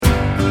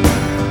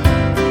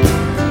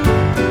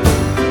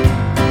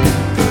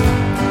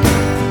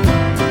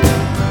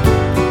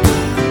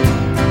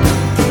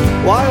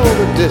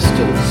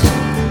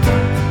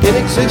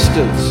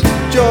existence.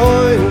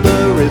 Join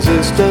the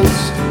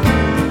resistance.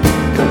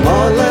 Come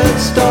on,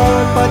 let's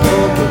start by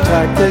talking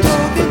tactics.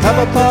 With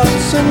hammer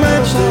parts and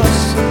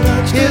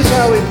matches. Here's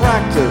how we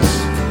practice.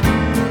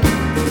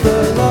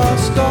 The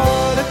lost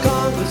art of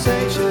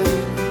conversation.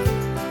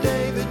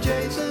 David,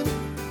 Jason,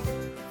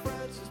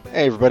 Francis.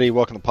 Hey everybody,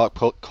 welcome to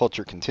Pop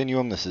Culture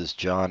Continuum. This is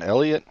John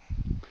Elliott.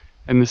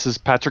 And this is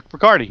Patrick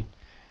Picardi.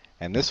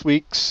 And this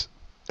week's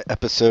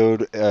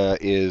episode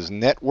is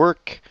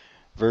Network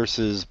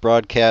versus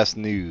Broadcast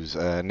News.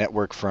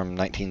 Network from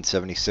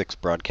 1976,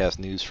 Broadcast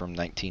News from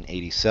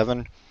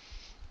 1987.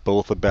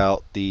 Both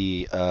about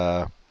the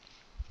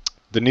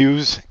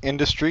news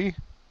industry.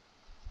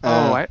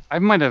 I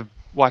might have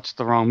watched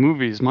the wrong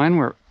movies.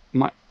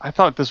 I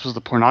thought this was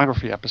the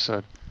pornography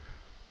episode.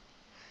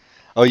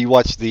 Oh, you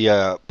watched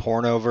the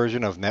porno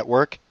version of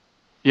Network?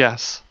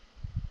 Yes.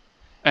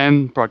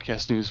 And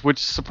Broadcast News, which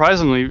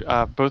surprisingly,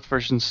 both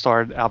versions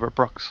starred Albert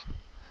Brooks.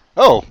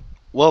 Oh,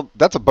 well,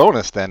 that's a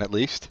bonus then, at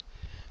least.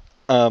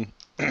 Well,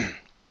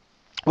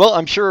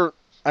 I'm sure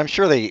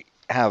they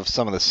have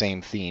some of the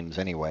same themes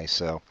anyway,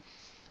 so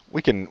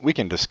we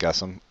can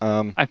discuss them.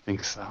 I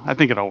think so. I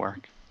think it'll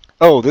work.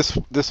 Oh,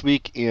 this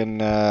week in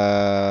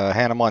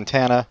Hannah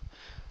Montana,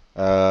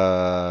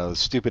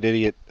 stupid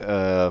idiot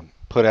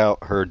put out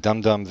her Dum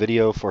Dum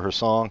video for her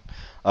song.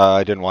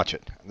 I didn't watch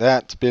it.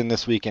 That's been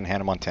this week in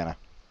Hannah Montana.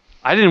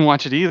 I didn't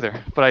watch it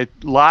either, but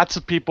lots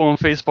of people on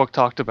Facebook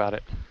talked about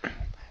it.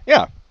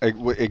 Yeah,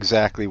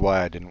 exactly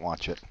why I didn't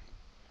watch it.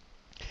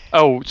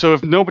 Oh, so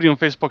if nobody on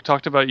Facebook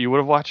talked about it, you would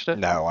have watched it?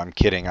 No, I'm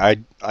kidding.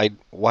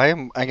 Why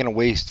am I going to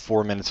waste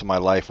 4 minutes of my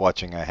life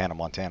watching a Hannah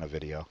Montana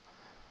video?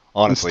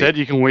 Honestly. Instead,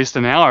 you can waste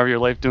an hour of your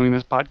life doing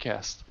this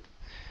podcast.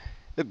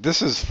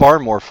 This is far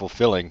more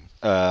fulfilling,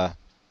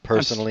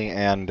 personally,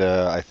 and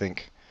I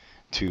think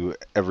to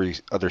every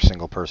other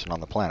single person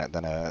on the planet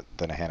than a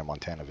Hannah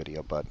Montana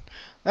video. But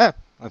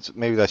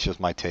maybe that's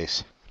just my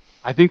taste.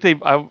 I think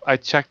I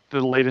checked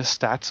the latest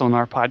stats on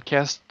our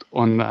podcast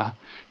on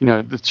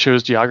the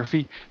show's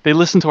geography. They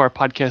listen to our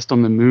podcast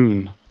on the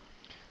moon.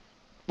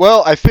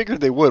 Well, I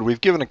figured they would.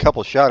 We've given a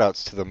couple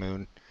shout-outs to the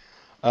moon.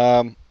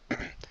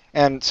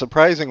 And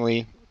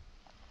surprisingly,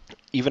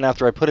 even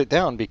after I put it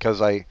down,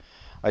 because I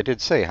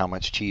did say how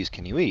much cheese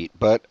can you eat,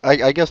 but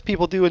I guess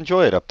people do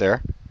enjoy it up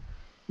there.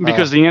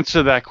 Because the answer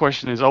to that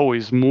question is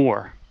always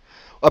more.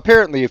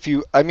 Apparently, if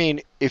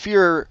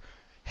you're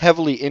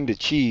heavily into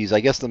cheese, I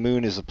guess the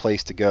moon is a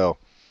place to go.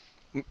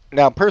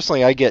 Now,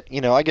 personally, I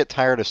get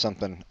tired of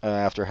something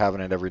after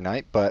having it every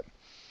night, but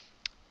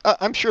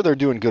I'm sure they're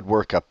doing good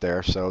work up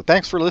there. So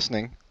thanks for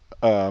listening,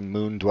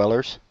 moon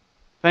dwellers.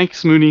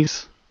 Thanks,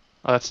 Moonies.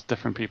 Oh, that's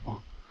different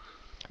people.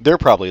 They're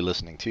probably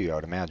listening too, I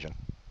would imagine.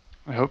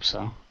 I hope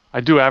so.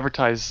 I do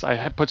advertise.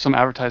 I put some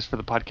advertise for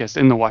the podcast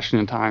in the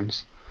Washington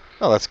Times.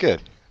 Oh, that's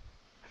good.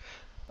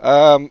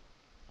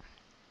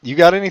 You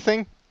got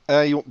anything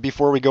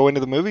before we go into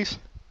the movies?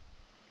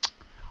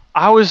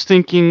 I was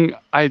thinking.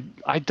 I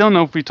don't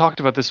know if we talked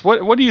about this.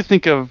 What do you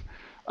think of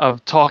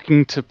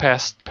talking to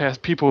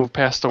past people who've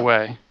passed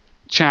away,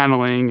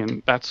 channeling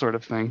and that sort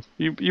of thing?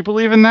 You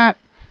believe in that?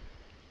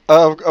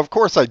 Of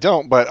course I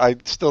don't, but I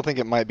still think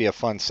it might be a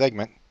fun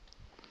segment.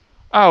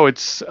 Oh,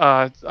 it's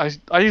I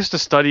used to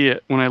study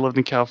it when I lived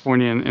in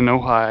California in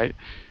Ojai,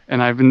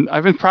 and I've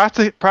been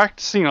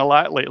practicing a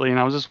lot lately, and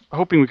I was just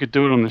hoping we could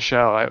do it on the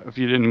show if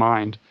you didn't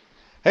mind.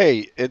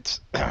 Hey,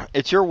 it's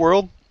your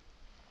world.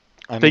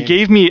 They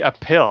gave me a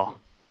pill.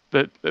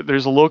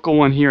 There's a local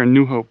one here in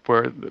New Hope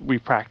where we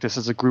practice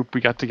as a group.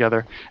 We got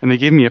together, and they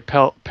gave me a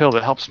pill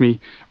that helps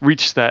me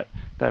reach that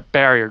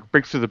barrier,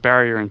 break through the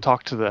barrier, and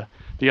talk to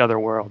the other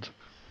world.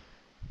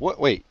 What?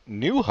 Wait,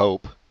 New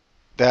Hope?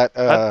 That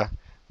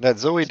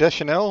Zooey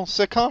Deschanel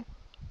sitcom?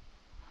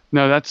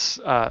 No, that's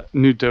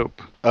New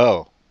Dope.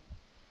 Oh,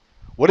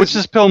 Which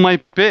this pill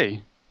might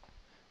be?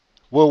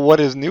 Well, what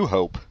is New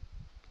Hope?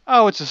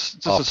 Oh, it's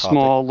just a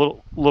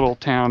small little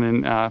town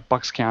in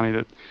Bucks County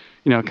that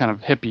kind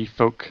of hippie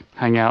folk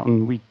hang out,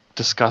 and we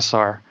discuss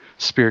our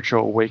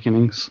spiritual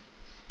awakenings.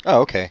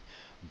 Oh, okay,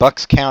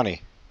 Bucks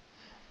County.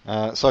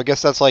 So I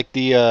guess that's like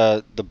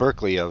the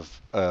Berkeley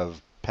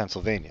of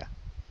Pennsylvania.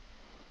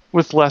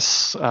 With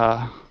less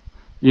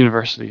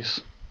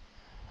universities.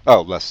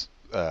 Oh, less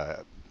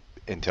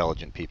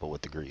intelligent people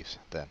with degrees,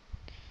 then.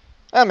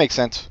 That makes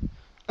sense.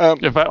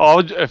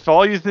 If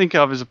all you think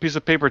of is a piece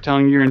of paper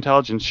telling you you're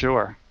intelligent,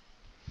 sure.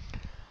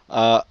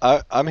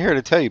 I'm here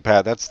to tell you,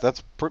 Pat, that's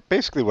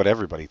basically what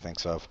everybody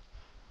thinks of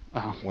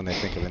when they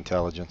think of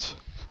intelligence.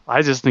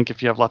 I just think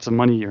if you have lots of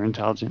money, you're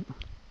intelligent.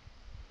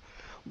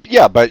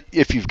 Yeah, but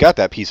if you've got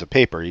that piece of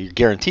paper, you're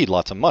guaranteed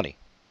lots of money.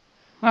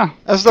 Oh,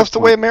 that's the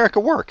way America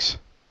works.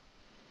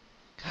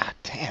 God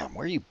damn,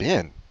 where you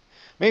been?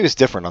 Maybe it's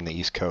different on the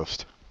East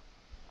Coast.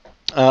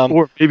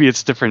 Or maybe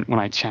it's different when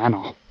I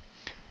channel.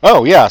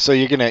 Oh yeah, so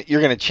you're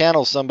gonna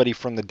channel somebody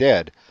from the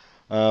dead.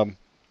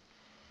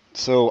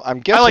 So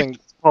I'm guessing. I like to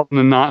call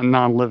them the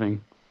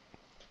non-living.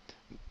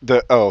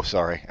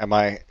 Sorry.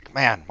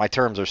 My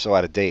terms are so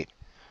out of date.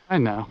 I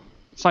know.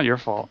 It's not your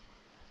fault.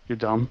 You're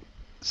dumb.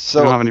 So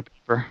you don't have any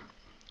paper.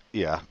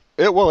 Yeah.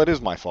 Well, it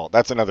is my fault.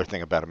 That's another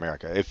thing about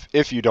America.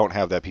 If you don't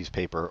have that piece of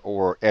paper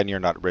and you're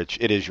not rich,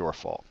 it is your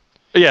fault.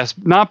 Yes,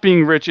 not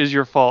being rich is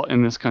your fault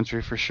in this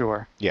country for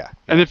sure. Yeah.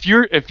 And if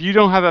you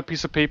don't have that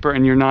piece of paper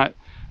and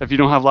if you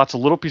don't have lots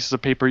of little pieces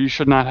of paper, you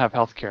should not have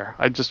health care.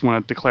 I just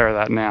want to declare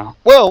that now.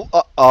 Well,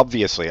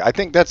 obviously, I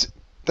think that's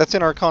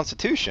in our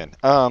Constitution.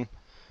 That's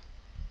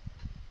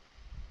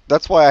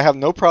why I have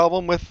no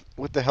problem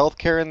with the health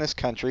care in this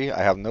country.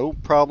 I have no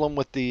problem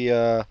with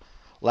the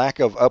lack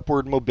of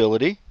upward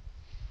mobility.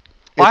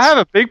 Well, I have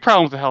a big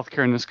problem with the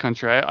healthcare in this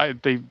country.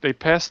 They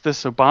passed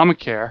this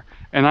Obamacare,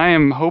 and I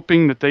am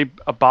hoping that they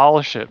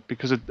abolish it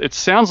because it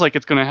sounds like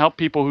it's going to help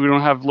people who don't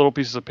have little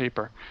pieces of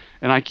paper,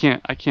 and I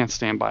can't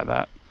stand by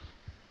that.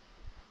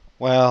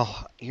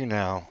 Well,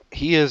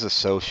 he is a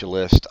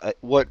socialist.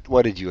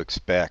 What did you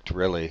expect,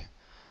 really?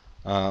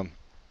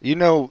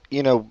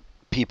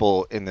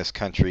 People in this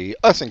country,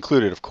 us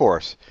included, of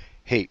course,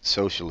 hate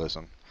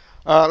socialism.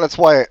 That's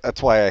why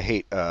I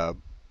hate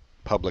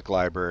public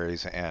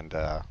libraries and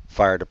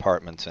fire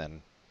departments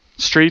and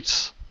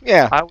streets.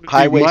 Yeah, I would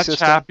highway be much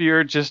system.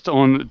 happier just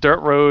on the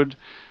dirt road,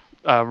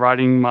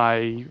 riding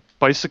my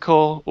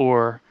bicycle,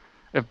 or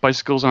if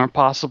bicycles aren't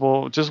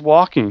possible, just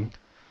walking.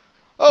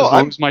 Oh, as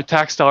long as my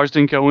tax dollars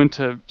didn't go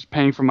into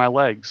paying for my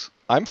legs.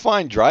 I'm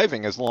fine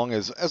driving as long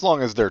as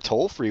they're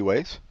toll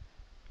freeways.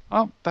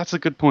 Oh, that's a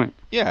good point.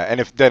 Yeah,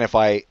 and if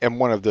I am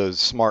one of those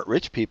smart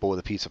rich people with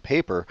a piece of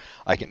paper,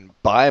 I can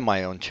buy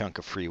my own chunk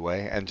of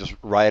freeway and just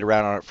ride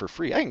around on it for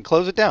free. I can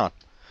close it down.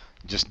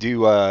 Just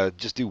do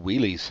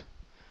wheelies.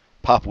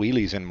 Pop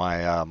wheelies in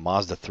my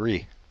Mazda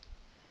 3.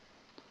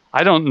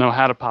 I don't know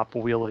how to pop a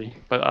wheelie,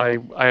 but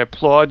I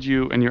applaud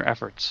you and your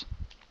efforts.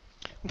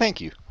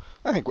 Thank you.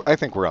 I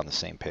think we're on the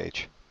same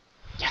page.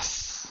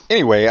 Yes.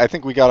 Anyway, I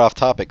think we got off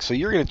topic. So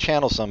you're going to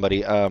channel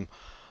somebody. I'm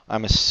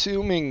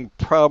assuming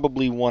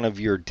probably one of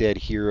your dead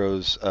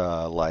heroes,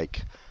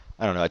 like,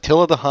 I don't know,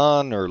 Attila the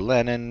Hun or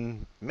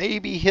Lenin,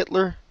 maybe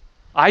Hitler?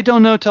 I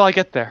don't know till I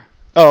get there.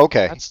 Oh,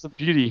 okay. That's the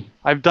beauty.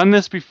 I've done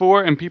this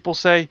before, and people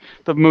say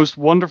the most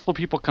wonderful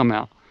people come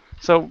out.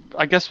 So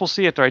I guess we'll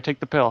see after I take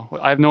the pill.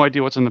 I have no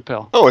idea what's in the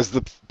pill. Oh, is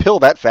the pill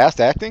that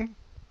fast acting?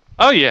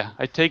 Oh, yeah.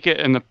 I take it,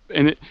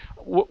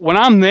 when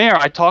I'm there,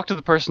 I talk to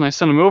the person, I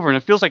send them over, and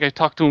it feels like I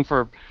talked to them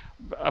for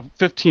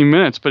 15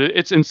 minutes, but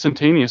it's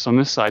instantaneous on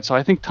this side. So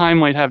I think time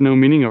might have no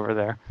meaning over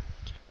there.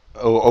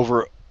 Oh,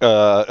 over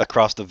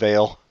across the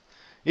veil.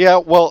 Yeah,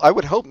 well, I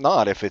would hope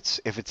not. If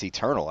it's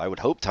eternal, I would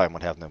hope time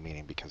would have no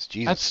meaning because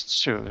Jesus,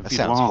 that's true. That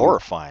sounds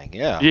horrifying.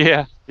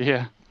 Yeah.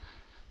 Yeah.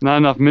 Not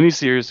enough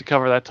miniseries to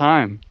cover that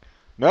time.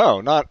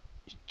 No, not.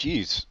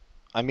 Geez,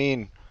 I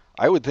mean,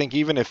 I would think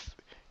even if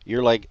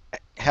you're like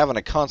having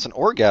a constant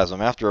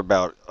orgasm after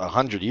about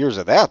 100 years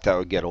of that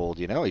would get old.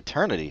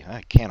 Eternity.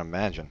 I can't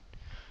imagine.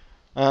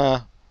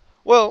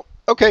 Well,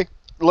 okay.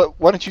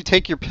 Why don't you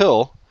take your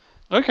pill?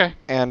 Okay.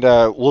 And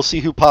we'll see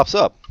who pops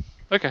up.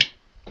 Okay.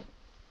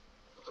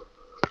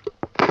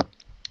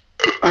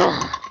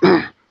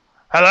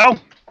 Hello?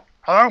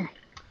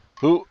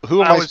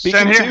 Who am I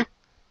speaking to?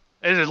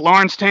 This is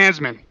Lawrence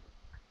Tansman.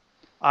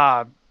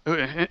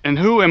 And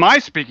who am I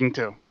speaking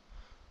to?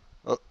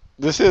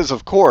 This is,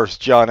 of course,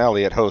 John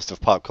Elliott, host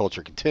of Pop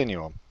Culture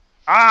Continuum.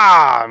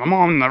 I'm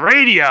on the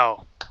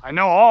radio. I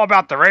know all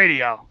about the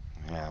radio.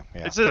 Yeah.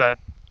 This is a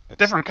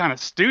different kind of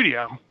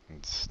studio.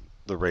 It's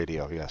the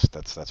radio, yes.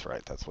 That's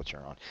right. That's what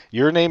you're on.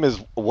 Your name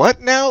is what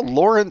now?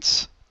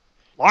 Lawrence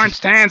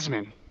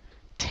Tansman.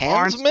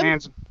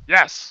 Tansman?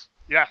 Yes.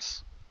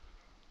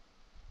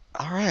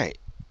 All right.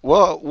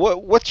 Well,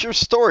 what's your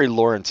story,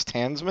 Lawrence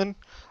Tansman?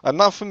 I'm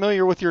not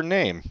familiar with your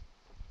name.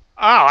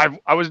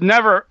 I was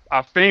never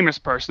a famous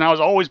person. I was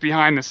always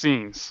behind the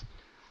scenes.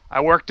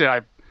 I worked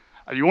at.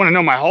 You want to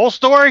know my whole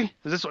story?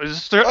 Is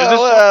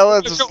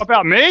this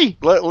about me?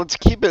 Let's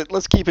keep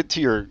it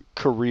to your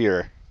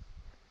career.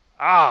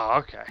 Oh,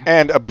 okay.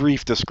 And a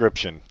brief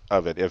description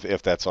of it,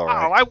 if that's all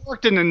right. Oh, I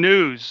worked in the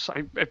news.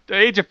 At the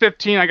age of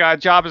 15, I got a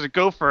job as a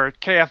gopher at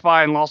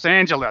KFI in Los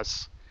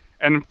Angeles,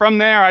 and from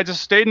there, I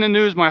just stayed in the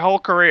news my whole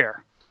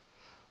career.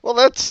 Well,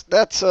 that's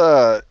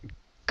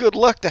good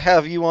luck to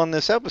have you on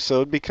this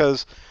episode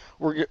because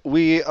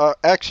we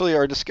actually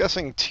are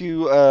discussing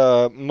two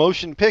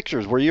motion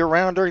pictures. Were you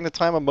around during the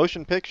time of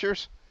motion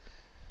pictures?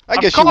 I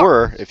guess you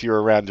were if you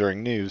were around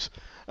during news.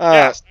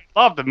 Yes,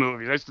 I love the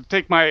movies. I used to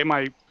take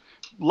my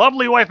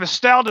lovely wife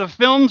Estelle to the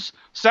films.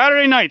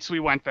 Saturday nights we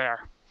went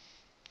there.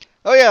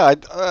 Oh yeah, I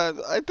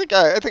think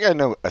I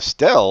know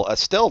Estelle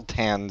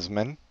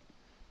Tansman.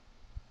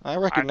 I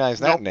recognize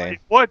that name.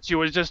 What? She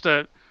was just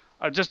a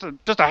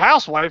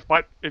housewife,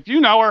 but if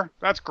you know her,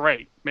 that's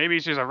great. Maybe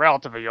she's a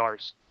relative of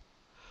yours.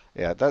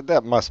 Yeah,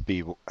 that must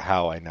be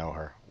how I know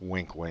her.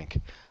 Wink, wink.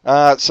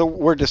 So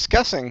we're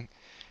discussing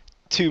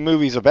two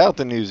movies about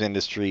the news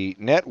industry,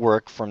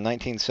 Network from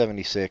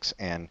 1976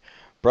 and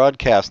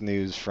Broadcast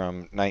News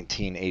from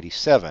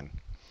 1987.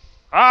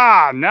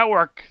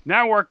 Network.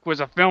 Network was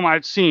a film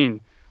I'd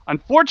seen.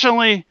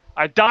 Unfortunately,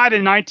 I died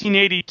in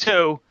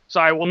 1982, so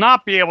I will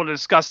not be able to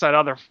discuss that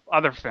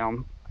other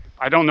film.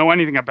 I don't know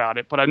anything about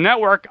it. But a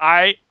network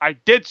I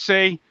did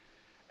see,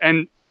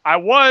 and I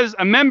was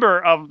a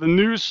member of the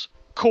News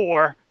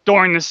Corps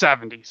during the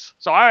 70s.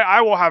 So I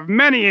will have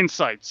many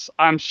insights,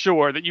 I'm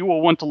sure, that you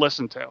will want to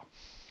listen to.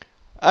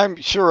 I'm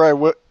sure I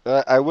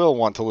will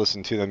want to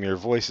listen to them. Your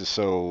voice is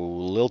so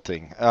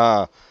lilting.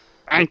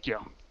 Thank you.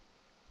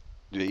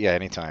 Yeah,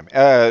 anytime.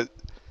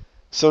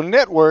 So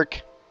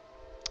Network,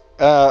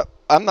 I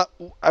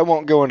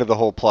won't go into the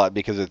whole plot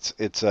because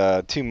it's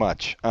too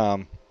much.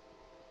 And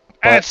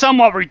it's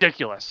somewhat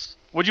ridiculous.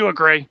 Would you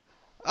agree?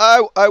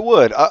 I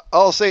would.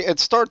 I'll say it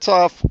starts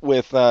off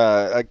with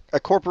a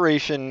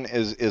corporation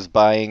is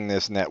buying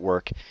this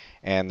network,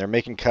 and they're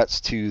making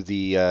cuts to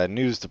the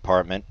news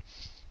department,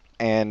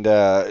 and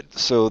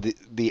so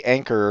the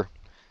anchor,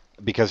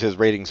 because his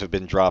ratings have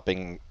been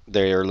dropping,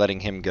 they are letting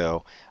him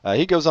go.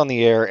 He goes on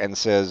the air and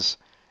says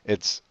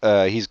he's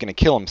going to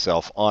kill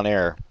himself on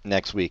air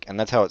next week, and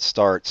that's how it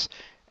starts,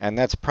 and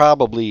that's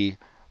probably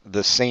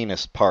the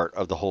sanest part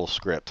of the whole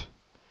script.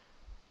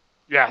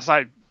 Yes,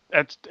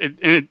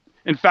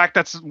 in fact,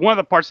 that's one of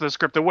the parts of the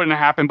script that wouldn't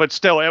have happened, but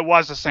still, it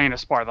was the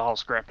sanest part of the whole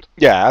script.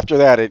 Yeah, after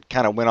that, it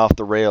kind of went off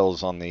the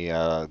rails on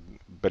the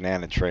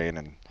banana train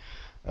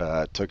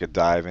and took a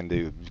dive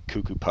into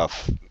Cuckoo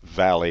Puff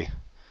Valley.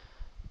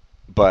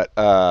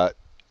 But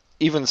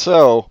even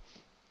so,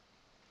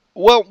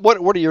 well,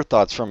 what are your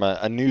thoughts from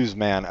a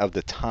newsman of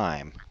the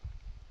time?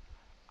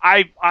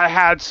 I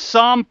had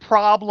some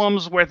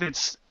problems with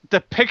its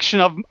depiction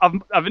of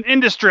an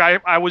industry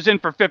I was in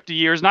for 50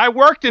 years, and I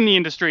worked in the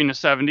industry in the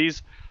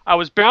 70s. I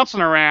was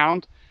bouncing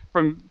around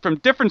from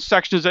different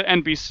sections at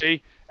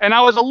NBC, and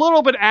I was a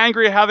little bit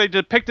angry at how they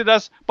depicted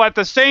us, but at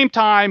the same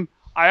time,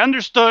 I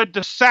understood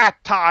the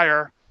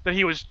satire that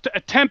he was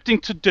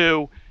attempting to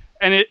do,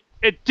 and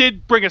it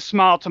did bring a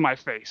smile to my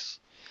face.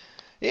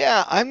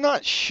 Yeah, I'm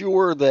not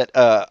sure that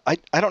I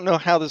don't know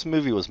how this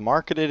movie was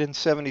marketed in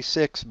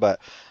 '76,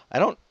 but I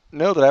don't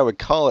know that I would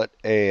call it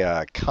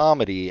a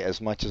comedy as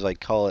much as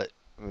I'd call it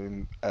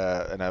an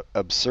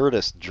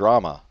absurdist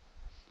drama.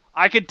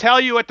 I could tell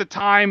you at the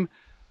time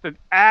that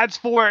ads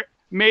for it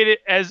made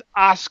it as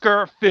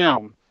Oscar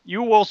film.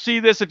 You will see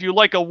this if you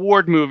like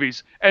award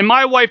movies. And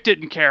my wife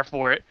didn't care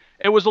for it.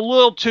 It was a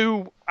little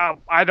too,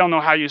 I don't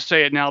know how you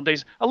say it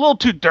nowadays, a little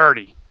too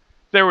dirty.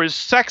 There was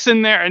sex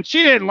in there, and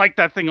she didn't like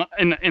that thing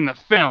in the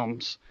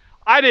films.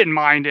 I didn't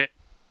mind it,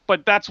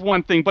 but that's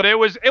one thing. But it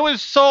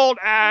was sold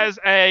as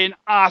an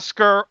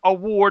Oscar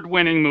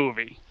award-winning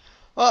movie.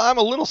 Well, I'm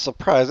a little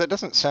surprised. That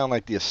doesn't sound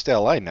like the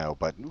Estelle I know,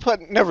 but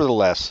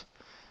nevertheless.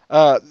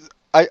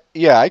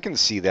 I can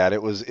see that.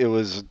 It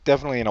was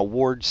definitely an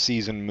award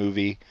season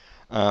movie,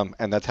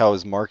 and that's how it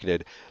was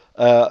marketed.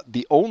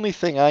 The only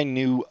thing I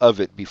knew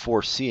of it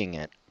before seeing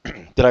it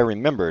that I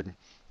remembered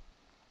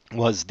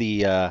was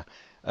the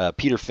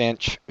Peter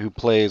Finch, who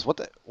plays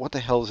what the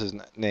hell is his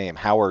name?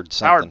 Howard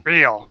something. Howard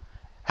Beale.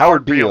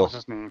 Howard Beale is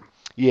his name.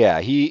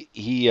 Yeah, he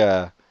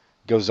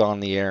goes on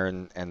the air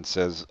and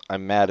says,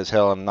 "I'm mad as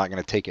hell. I'm not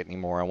going to take it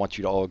anymore. I want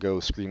you to all go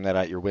scream that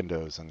out your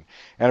windows." And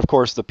of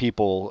course, the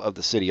people of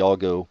the city all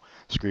go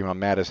scream, "I'm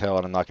mad as hell,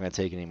 and I'm not going to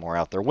take it anymore,"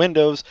 out their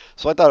windows.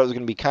 So I thought it was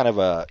going to be kind of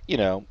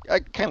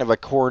a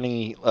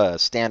corny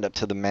stand up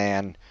to the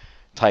man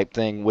type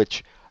thing,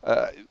 which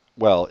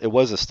well, it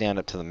was a stand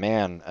up to the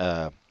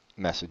man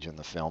message in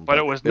the film, but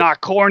it was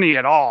not corny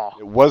at all.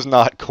 It was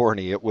not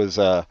corny. It was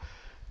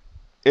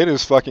it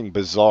is fucking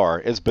bizarre.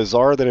 It's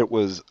bizarre that it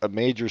was a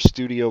major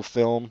studio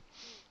film,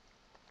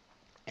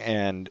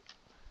 and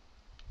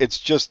it's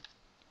just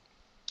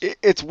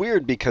it's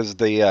weird because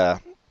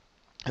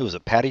who was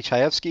it, Patty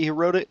Chayefsky who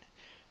wrote it?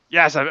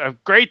 Yes, a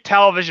great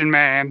television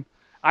man.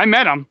 I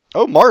met him.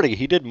 Oh, Marty.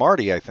 He did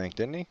Marty, I think,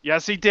 didn't he?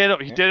 Yes, he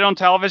did. He did it on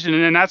television,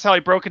 and then that's how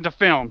he broke into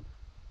film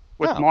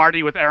with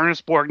Marty, with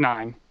Ernest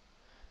Borgnine,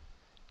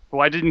 who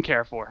I didn't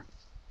care for.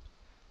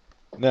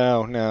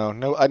 No.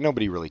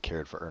 Nobody really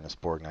cared for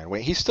Ernest Borgnine.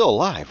 Wait, he's still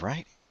alive,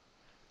 right?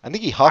 I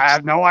think he hawks I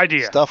have no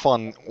idea. Stuff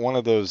on one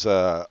of those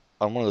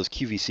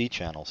QVC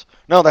channels.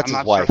 No, that's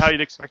his wife. I'm not sure how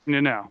you'd expect me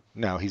to know.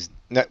 No, he's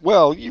not.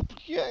 Well,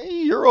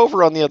 you're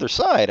over on the other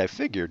side. I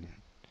figured.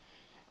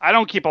 I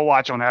don't keep a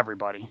watch on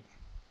everybody.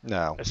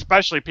 No.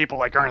 Especially people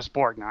like Ernest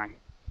Borgnine.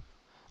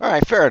 All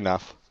right, fair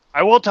enough.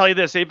 I will tell you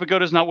this: Abe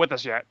Vigoda's not with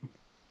us yet.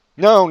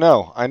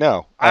 No, I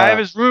know. I have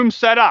his room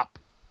set up.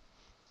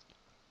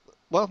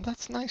 Well,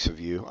 that's nice of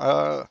you.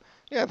 Yeah,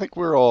 I think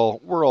we're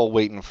all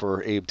waiting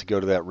for Abe to go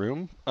to that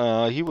room.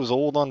 He was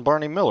old on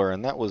Barney Miller,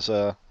 and that was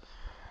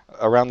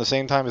around the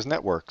same time as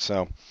Network.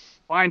 So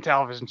fine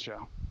television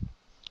show.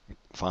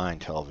 Fine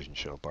television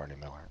show, Barney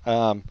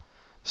Miller.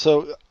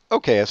 So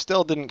okay,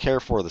 Estelle didn't care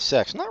for the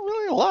sex. Not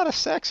really a lot of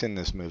sex in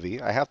this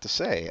movie, I have to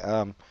say.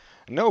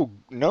 No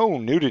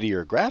nudity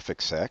or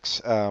graphic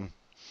sex.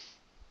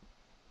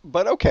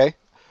 But okay.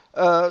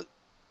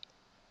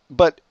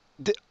 But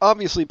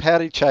obviously,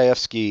 Patty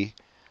Chayefsky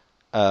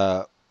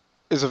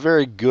is a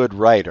very good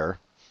writer,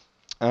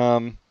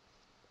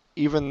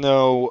 even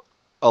though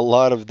a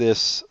lot of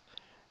this,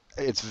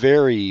 it's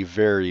very,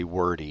 very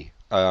wordy.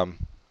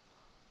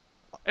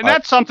 It's And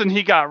that's something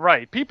he got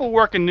right. People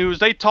work in news,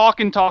 they talk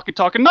and talk and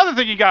talk. Another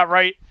thing he got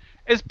right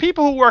is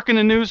people who work in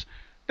the news,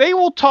 they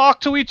will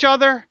talk to each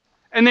other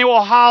and they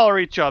will holler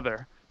at each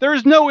other. There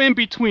is no in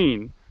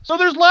between. So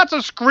there's lots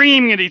of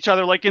screaming at each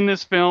other like in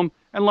this film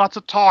and lots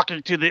of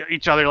talking to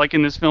each other like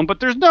in this film, but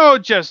there's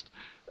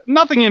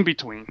nothing in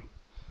between.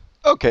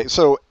 Okay,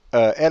 so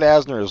Ed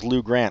Asner as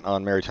Lou Grant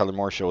on Mary Tyler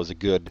Moore Show is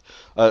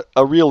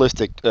a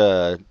realistic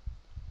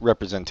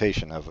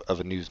representation of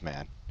a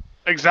newsman.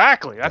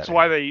 Exactly. That's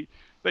why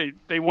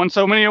they won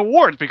so many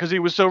awards, because he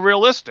was so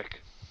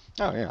realistic.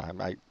 Oh yeah,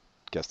 I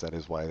guess that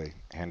is why they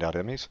hand out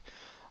Emmys.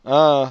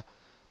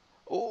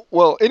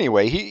 Well,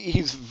 anyway,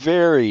 he's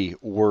very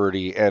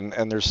wordy,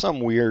 and there's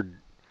some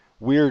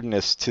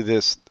weirdness to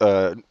this,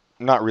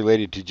 not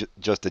related to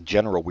just a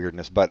general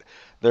weirdness, but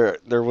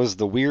there was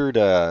the weird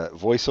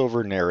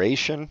voiceover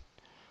narration,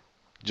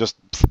 just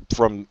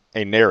from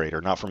a narrator,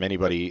 not from any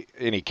character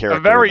in the movie.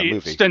 A very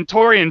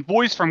stentorian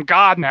voice from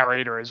God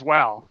narrator as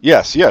well.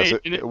 Yes,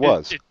 it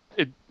was.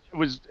 It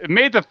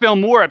made the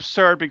film more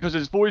absurd because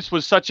his voice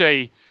was such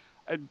a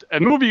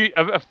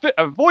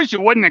voice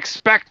you wouldn't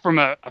expect from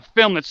a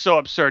film that's so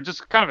absurd.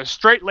 Just kind of a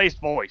straight-laced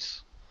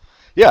voice.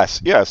 Yes,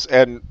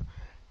 and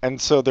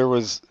so there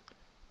was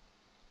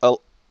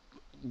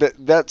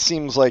that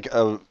seems like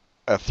a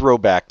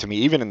throwback to me.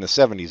 Even in the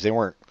 70s, they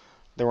weren't.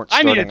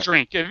 I need a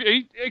drink.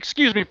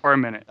 Excuse me for a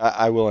minute.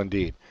 I will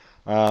indeed.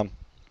 I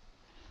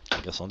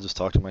guess I'll just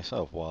talk to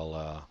myself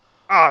while.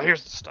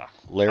 Here's the stuff.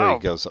 Larry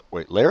goes.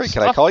 Wait, Larry?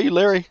 Can I call you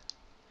Larry?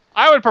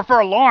 I would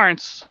prefer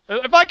Lawrence.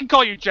 If I can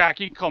call you Jack,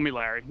 you can call me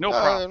Larry. No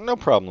problem. No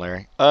problem,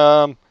 Larry.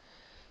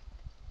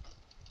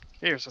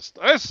 Here's this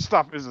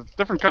stuff is a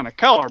different kind of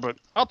color, but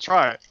I'll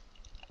try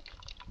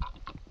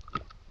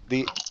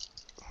it.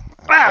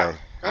 God,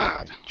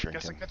 I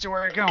guess I got you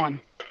where you're going.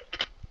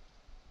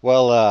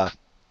 Well,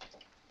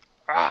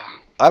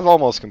 I've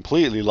almost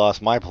completely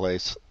lost my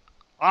place.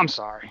 I'm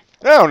sorry.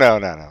 No.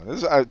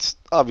 It's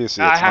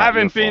obviously. I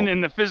haven't been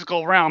in the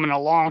physical realm in a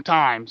long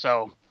time,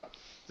 so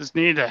just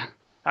need to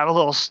have a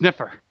little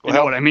sniffer. You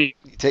know what I mean?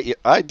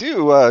 I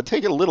do.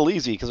 Take it a little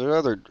easy, because there are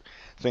other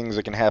things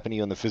that can happen to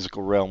you in the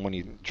physical realm when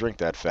you drink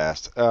that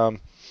fast. But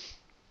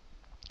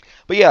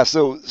yeah,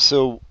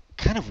 so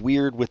kind of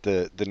weird with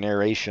the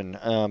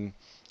narration.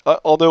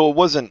 Although it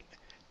wasn't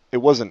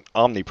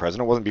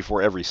omnipresent. It wasn't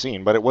before every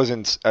scene, but it was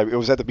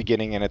at the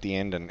beginning and at the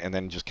end, and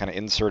then just kind of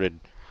inserted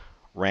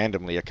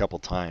randomly a couple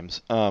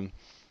times. Can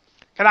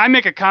I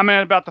make a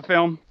comment about the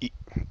film?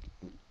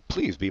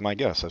 Please be my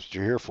guest. That's what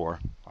you're here for,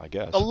 I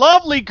guess. The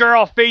lovely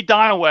girl, Faye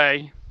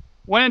Dunaway,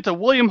 went into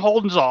William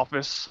Holden's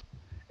office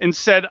and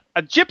said,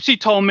 "A gypsy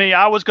told me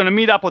I was going to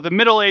meet up with a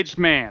middle-aged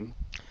man."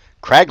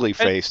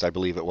 Craggly-faced, I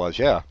believe it was,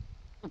 yeah.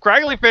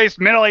 Craggly-faced,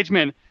 middle-aged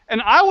man.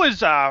 And I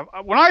was,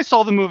 when I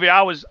saw the movie,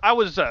 I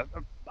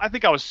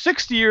think I was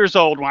 60 years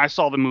old when I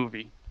saw the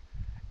movie.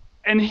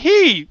 And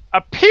he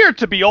appeared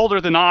to be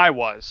older than I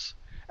was.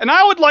 And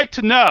I would like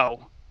to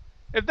know,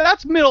 if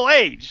that's middle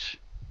age,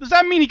 does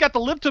that mean he got to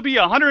live to be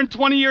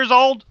 120 years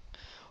old?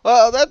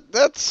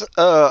 That's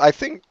I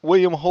think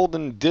William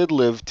Holden did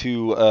live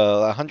to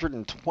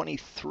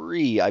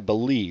 123, I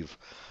believe.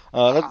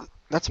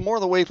 That's more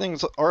the way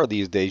things are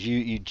these days.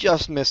 You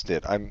just missed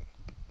it. I'm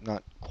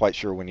not quite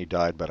sure when he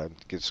died, but I'm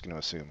just going to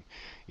assume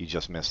you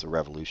just missed the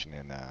revolution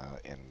in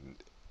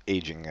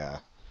aging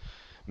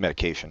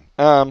medication.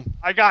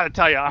 I got to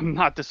tell you, I'm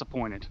not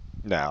disappointed.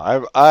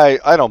 No,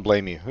 I don't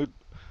blame you.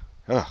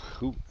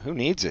 Who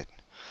needs it?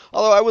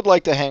 Although I would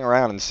like to hang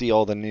around and see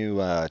all the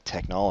new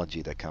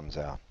technology that comes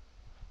out.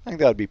 I think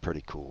that would be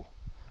pretty cool.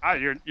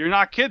 You're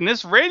not kidding.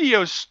 This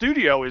radio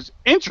studio is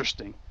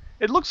interesting.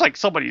 It looks like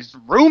somebody's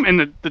room, and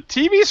the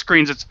TV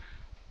screens, it's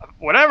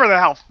whatever the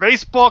hell,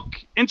 Facebook,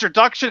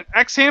 introduction,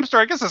 X-Hamster.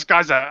 I guess this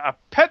guy's a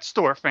pet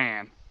store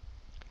fan.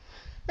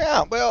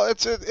 Yeah, well,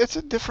 it's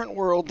a different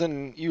world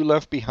than you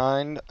left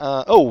behind.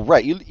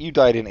 Right, you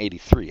died in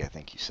 '83, I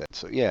think you said.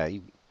 So yeah,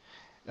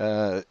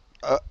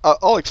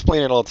 I'll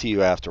explain it all to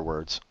you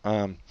afterwards.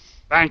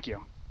 Thank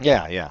you.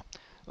 Yeah.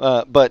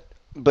 But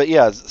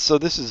yeah, so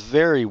this is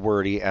very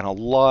wordy and a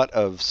lot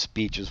of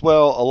speeches.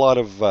 Well, a lot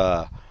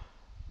of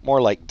more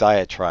like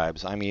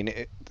diatribes. I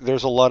mean,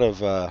 there's a lot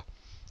of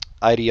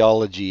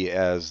ideology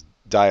as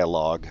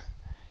dialogue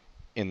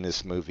in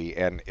this movie,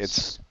 and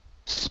it's.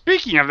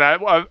 Speaking of that,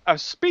 a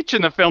speech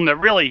in the film that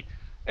really,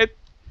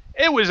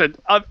 it was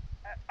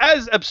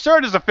as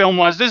absurd as the film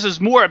was. This is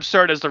more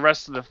absurd as the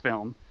rest of the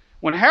film.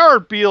 When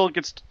Harold Beale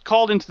gets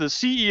called into the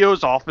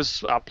CEO's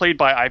office, played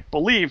by, I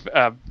believe,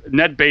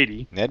 Ned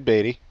Beatty.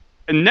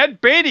 And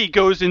Ned Beatty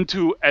goes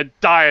into a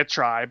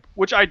diatribe,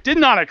 which I did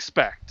not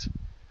expect.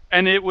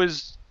 And it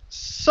was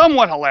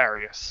somewhat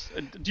hilarious.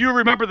 Do you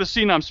remember the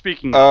scene I'm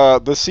speaking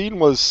of? The scene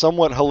was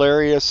somewhat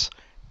hilarious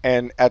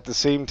and at the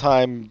same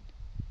time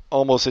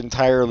almost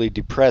entirely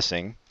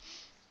depressing.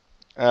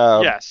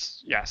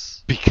 Yes.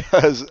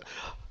 Because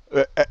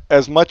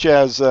as much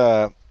as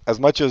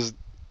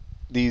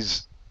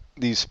these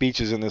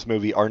speeches in this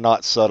movie are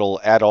not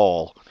subtle at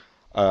all,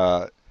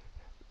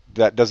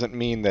 that doesn't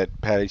mean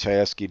that Paddy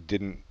Chayefsky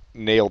didn't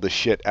nail the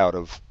shit out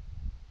of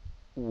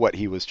what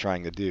he was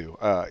trying to do.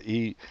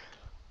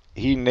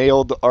 He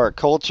nailed our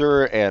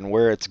culture and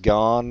where it's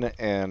gone,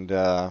 and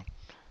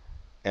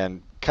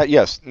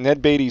yes,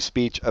 Ned Beatty's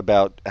speech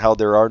about how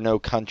there are no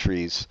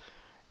countries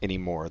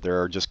anymore.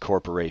 There are just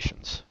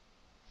corporations.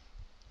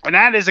 And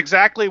that is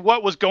exactly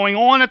what was going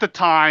on at the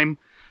time.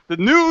 The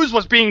news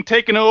was being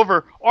taken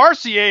over.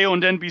 RCA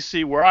owned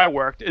NBC where I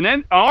worked, and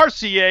then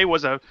RCA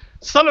was a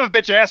son of a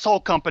bitch asshole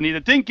company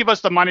that didn't give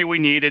us the money we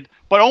needed,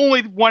 but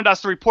only wanted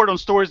us to report on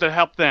stories that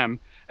helped them.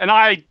 And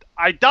I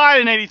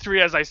died in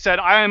 '83, as I said.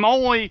 I am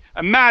only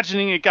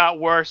imagining it got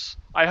worse.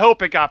 I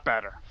hope it got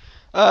better.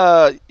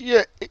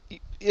 Yeah,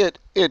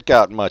 it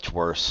got much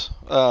worse.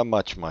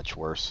 Much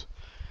worse.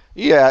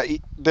 Yeah,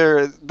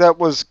 that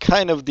was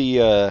kind of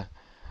the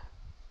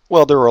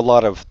well, there were a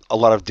lot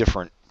of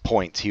different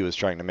points he was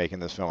trying to make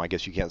in this film. I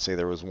guess you can't say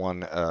there was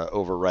one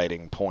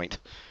overriding point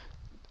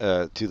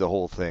to the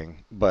whole thing.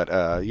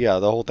 But yeah,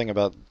 the whole thing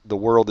about the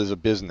world is a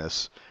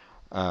business,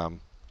 and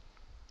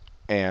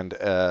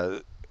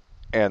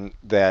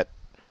that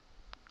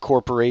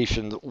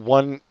corporations,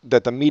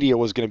 that the media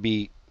was going to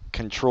be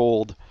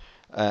controlled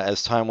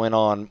as time went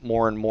on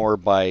more and more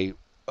by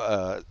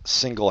a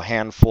single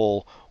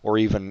handful or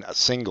even a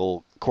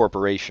single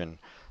corporation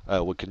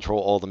would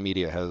control all the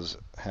media has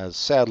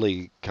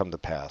sadly come to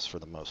pass for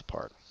the most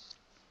part.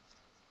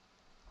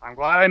 I'm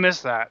glad I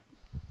missed that.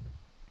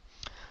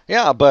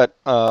 Yeah, but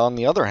on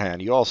the other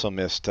hand, you also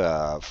missed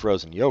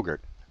frozen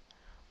yogurt.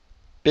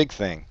 Big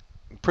thing.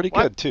 Pretty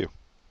good, too.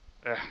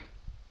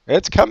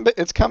 It's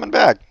coming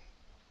back.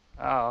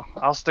 Oh,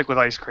 I'll stick with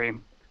ice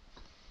cream.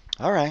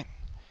 All right.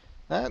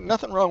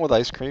 Nothing wrong with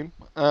ice cream.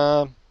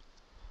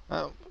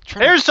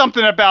 Here's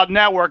something about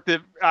network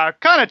that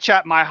kind of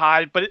chapped my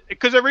hide, but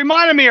because it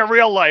reminded me of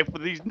real life.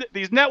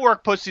 These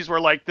network pussies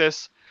were like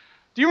this.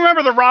 Do you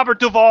remember the Robert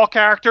Duvall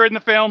character in the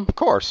film? Of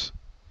course.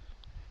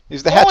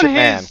 He's the hatchet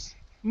man. On his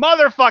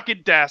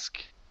motherfucking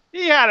desk,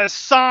 he had a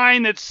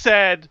sign that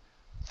said,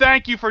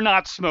 "Thank you for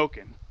not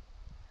smoking."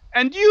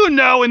 And in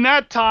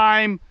that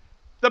time,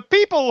 the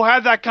people who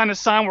had that kind of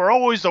sign were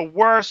always the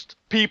worst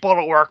people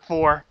to work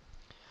for.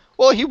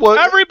 Well, he was.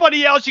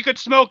 Everybody else, you could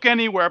smoke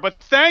anywhere, but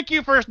thank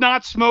you for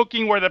not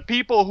smoking were the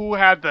people who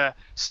had the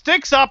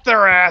sticks up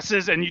their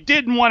asses, and you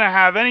didn't want to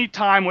have any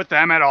time with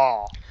them at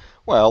all.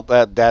 Well,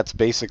 that's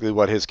basically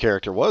what his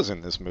character was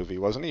in this movie,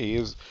 wasn't he? He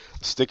was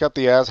stick up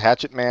the ass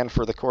hatchet man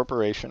for the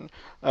corporation.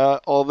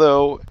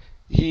 Although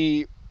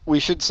we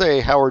should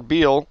say Howard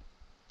Beale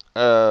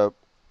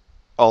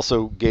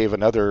also gave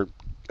another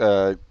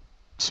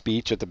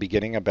speech at the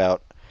beginning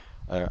about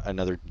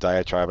another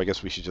diatribe. I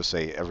guess we should just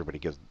say everybody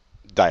gives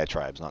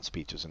diatribes, not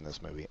speeches in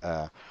this movie,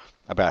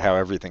 about how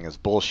everything is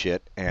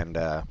bullshit, and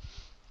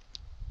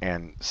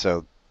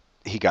so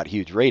he got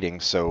huge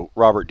ratings. So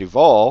Robert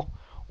Duvall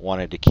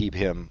wanted to keep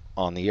him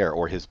on the air,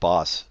 or his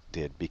boss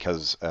did,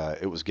 because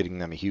it was getting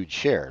them huge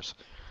shares.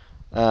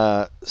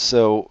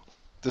 So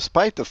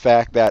despite the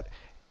fact that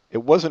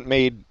it wasn't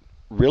made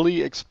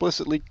really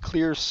explicitly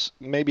clear,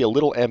 maybe a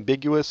little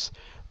ambiguous,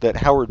 that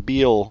Howard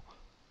Beale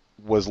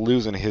was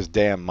losing his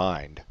damn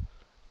mind.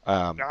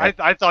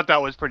 I thought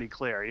that was pretty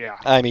clear, yeah.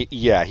 I mean,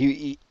 yeah,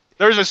 he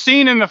there's a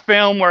scene in the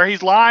film where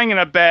he's lying in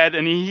a bed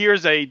and he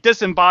hears a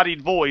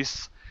disembodied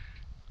voice.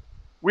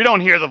 We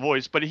don't hear the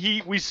voice, but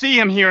we see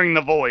him hearing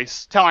the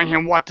voice telling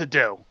him what to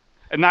do.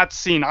 And that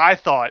scene, I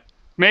thought,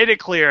 made it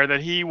clear that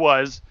he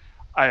was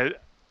an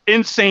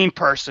insane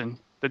person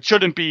that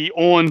shouldn't be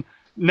on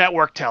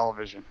network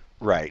television.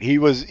 Right. He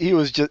was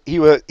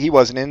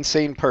an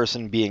insane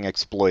person being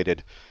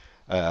exploited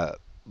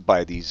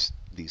by these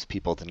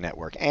people at the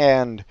network.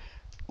 And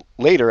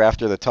later,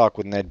 after the talk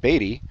with Ned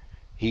Beatty,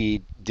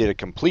 he did a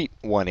complete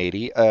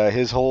 180.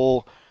 His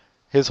whole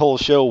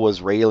show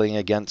was railing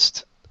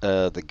against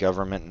the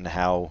government and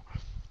how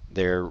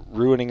they're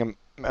ruining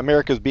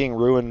America's being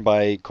ruined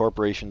by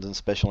corporations and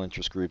special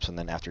interest groups. And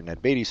then after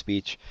Ned Beatty's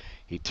speech,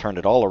 he turned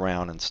it all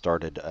around and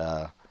started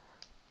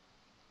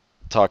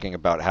talking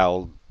about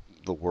how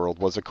the world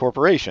was a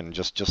corporation,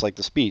 just like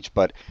the speech,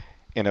 but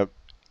in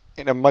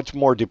a much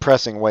more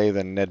depressing way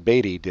than Ned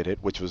Beatty did it,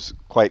 which was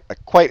quite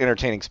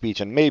entertaining speech,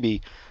 and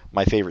maybe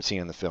my favorite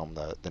scene in the film,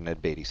 the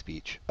Ned Beatty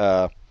speech.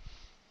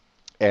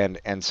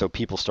 And so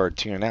people started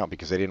tuning out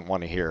because they didn't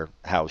want to hear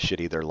how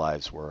shitty their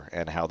lives were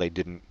and how they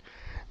didn't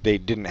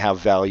have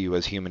value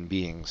as human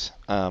beings.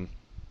 And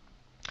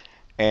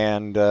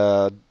in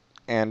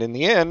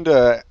the end,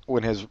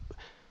 when his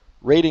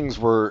ratings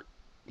were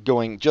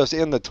going just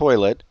in the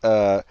toilet,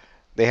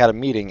 they had a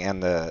meeting,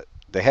 and the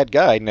head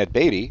guy, Ned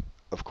Beatty,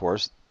 of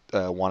course,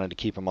 wanted to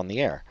keep him on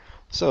the air.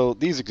 So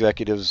these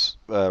executives,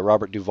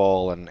 Robert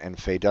Duvall and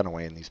Faye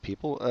Dunaway and these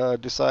people,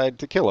 decide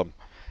to kill him.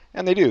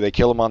 And they do. They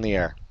kill him on the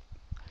air.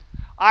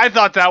 I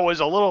thought that was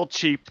a little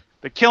cheap,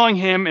 the killing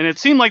him, and it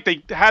seemed like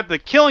they had the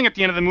killing at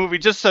the end of the movie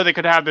just so they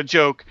could have the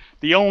joke,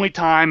 the only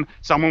time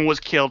someone was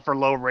killed for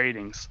low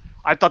ratings.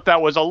 I thought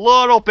that was a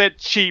little bit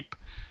cheap.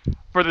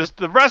 For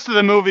the rest of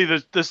the movie,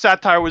 the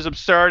satire was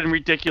absurd and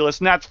ridiculous,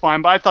 and that's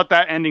fine, but I thought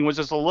that ending was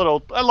just a little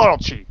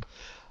cheap.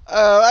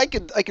 I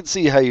could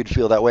see how you'd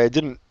feel that way. It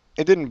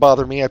didn't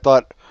bother me. I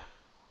thought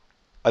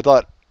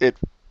it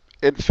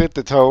fit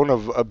the tone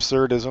of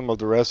absurdism of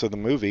the rest of the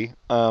movie.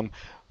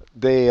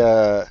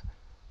 They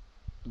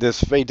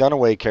This Faye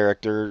Dunaway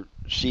character,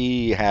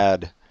 she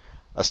had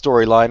a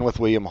storyline with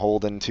William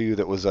Holden too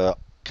that was a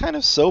kind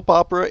of soap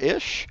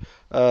opera-ish.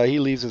 He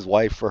leaves his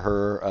wife for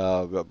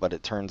her, but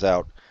it turns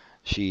out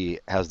she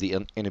has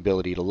the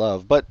inability to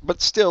love.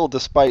 But still,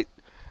 despite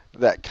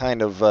that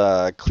kind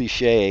of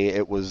cliche,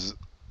 it was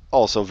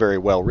also very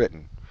well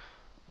written,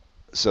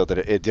 so that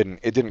it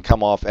didn't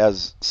come off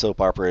as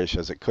soap opera-ish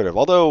as it could have.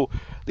 Although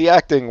the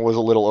acting was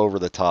a little over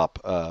the top.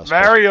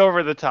 Very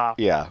over the top.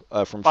 Yeah,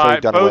 from By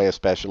Faye Dunaway both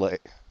especially.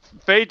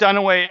 Faye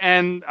Dunaway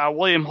and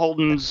William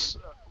Holden's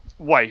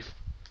wife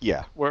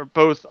Yeah. were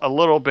both a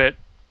little bit.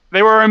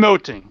 They were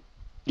emoting.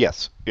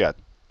 Yes. Yeah.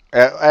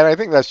 And I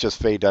think that's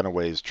just Faye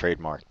Dunaway's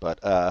trademark.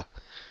 But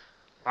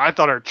I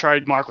thought her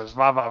trademark was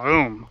va va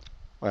voom.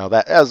 well,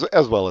 that as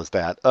well as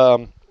that.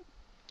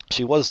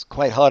 She was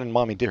quite hot in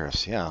Mommy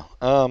Dearest. Yeah.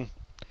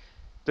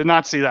 Did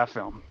not see that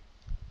film.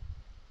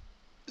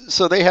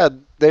 So they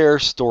had their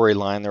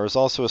storyline. There was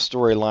also a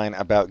storyline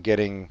about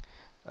getting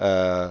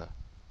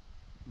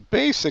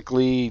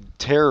basically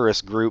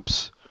terrorist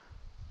groups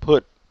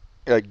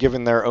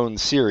given their own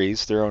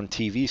series, their own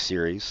TV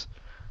series.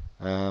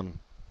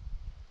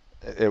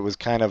 It was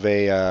kind of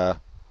a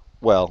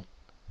well,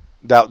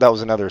 that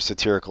was another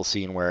satirical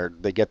scene where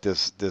they get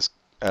this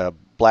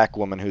black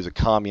woman who's a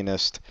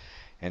communist,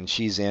 and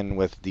she's in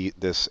with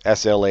this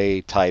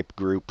SLA type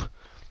group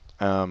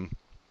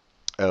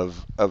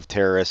of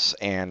terrorists,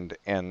 and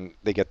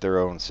they get their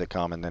own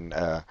sitcom, and then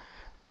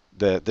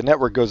the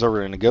network goes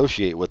over to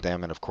negotiate with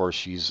them, and of course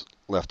she's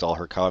left all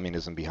her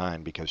communism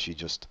behind because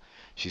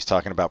she's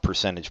talking about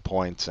percentage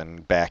points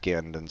and back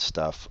end and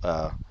stuff.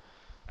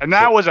 And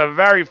that was a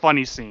very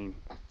funny scene.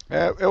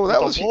 That the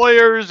was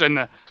lawyers and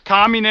the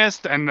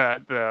communist and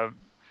the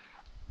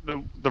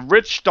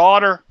rich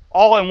daughter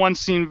all in one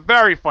scene.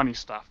 Very funny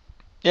stuff.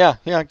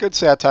 yeah, good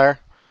satire,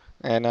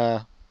 and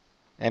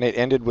it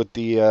ended with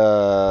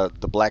the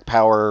Black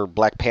Power,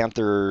 Black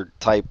Panther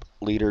type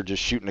leader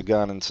just shooting a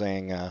gun and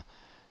saying,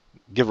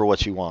 "Give her what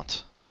she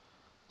wants."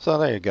 So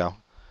there you go.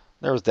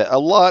 There was that. A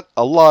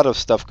lot of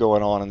stuff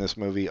going on in this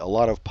movie. A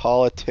lot of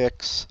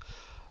politics,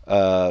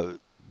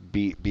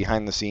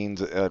 behind the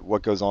scenes at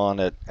what goes on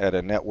at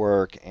a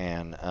network,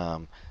 and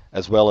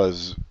as well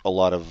as a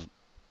lot of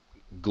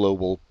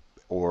global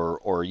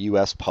or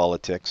U.S.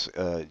 politics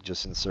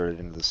just inserted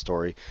into the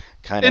story.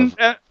 I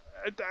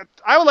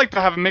would like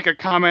to make a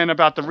comment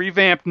about the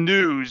revamped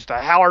news, the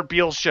Howard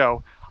Beale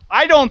show.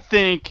 I don't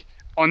think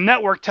on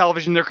network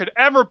television there could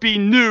ever be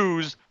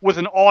news with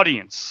an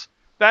audience.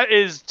 That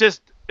is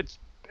just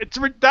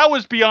that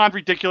was beyond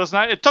ridiculous,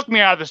 and it took me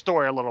out of the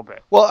story a little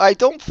bit. Well, I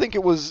don't think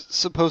it was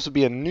supposed to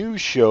be a news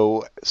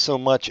show so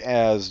much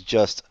as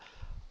just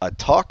a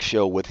talk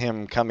show with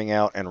him coming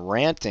out and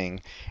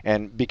ranting,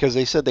 and because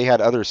they said they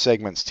had other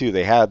segments too.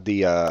 They had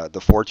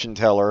the fortune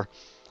teller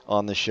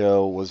on the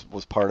show was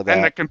part of that,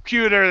 and the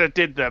computer that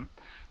did the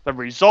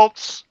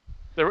results.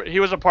 He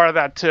was a part of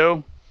that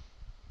too.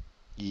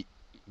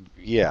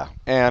 Yeah,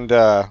 and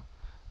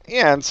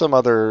some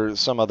other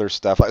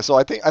stuff. So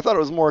I thought it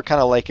was more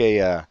kind of like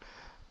a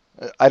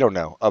I don't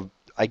know,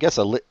 I guess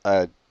a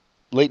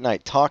late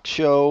night talk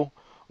show,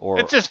 or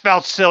it just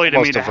felt silly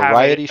to me to have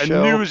variety a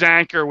show. News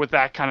anchor with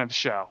that kind of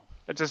show.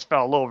 It just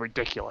felt a little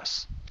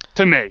ridiculous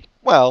to me.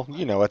 Well,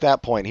 at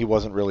that point he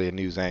wasn't really a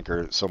news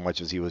anchor so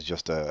much as he was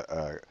just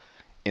a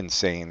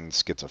insane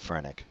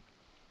schizophrenic.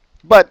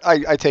 But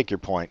I take your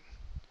point.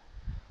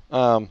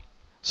 So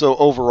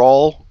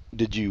overall,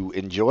 did you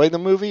enjoy the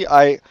movie?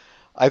 I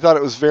thought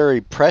it was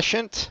very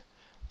prescient,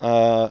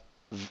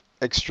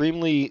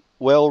 extremely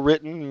well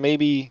written.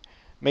 Maybe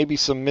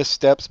some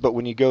missteps, but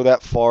when you go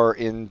that far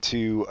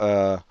into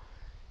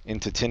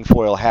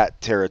tinfoil hat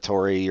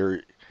territory,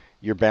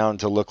 you're bound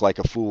to look like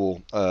a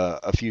fool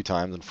a few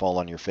times and fall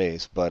on your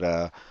face. But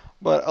a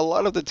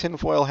lot of the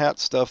tinfoil hat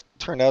stuff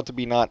turned out to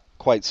be not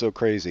quite so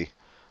crazy.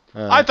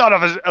 I thought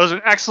it was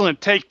an excellent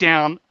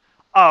takedown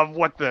of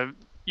what the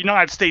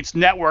United States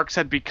networks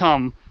had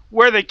become,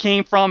 where they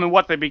came from and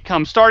what they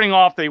become. Starting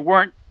off, they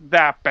weren't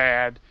that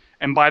bad,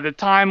 and by the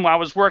time I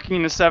was working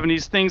in the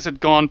 70s, things had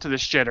gone to the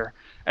shitter,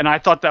 and I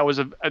thought that was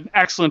an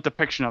excellent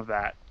depiction of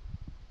that.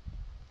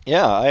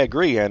 Yeah, I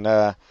agree, and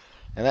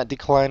that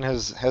decline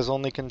has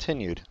only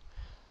continued.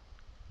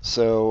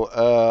 So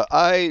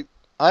I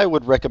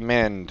would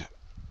recommend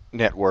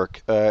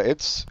Network.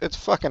 It's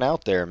fucking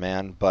out there,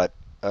 man, but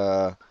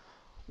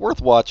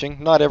worth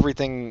watching. Not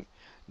everything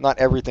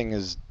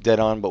is dead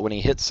on, but when he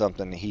hits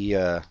something, he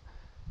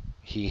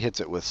hits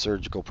it with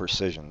surgical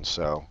precision.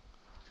 So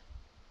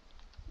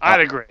I'd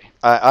agree.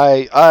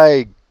 I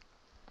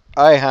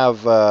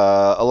have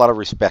a lot of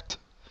respect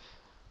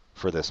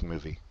for this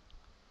movie.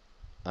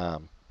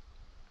 And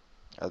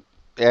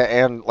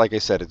like I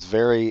said,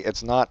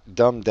 it's not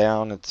dumbed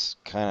down. It's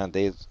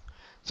it's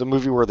a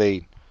movie where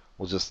they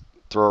will just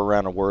throw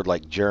around a word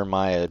like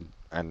Jeremiah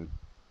and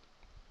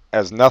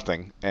as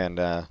nothing, and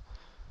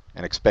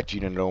and expect you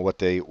to know what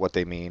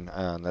they mean.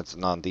 That's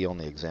not the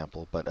only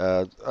example, but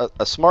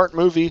a smart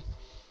movie.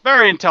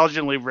 Very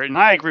intelligently written.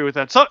 I agree with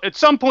that. So, at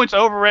some points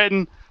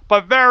overwritten,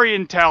 but very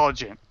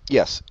intelligent.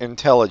 Yes,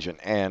 intelligent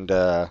and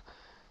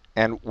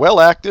well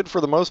acted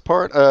for the most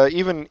part.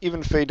 Even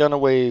Faye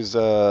Dunaway's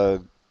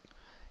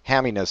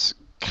hamminess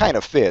kind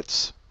of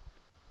fits.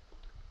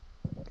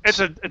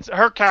 It's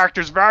her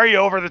character's very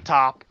over the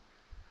top.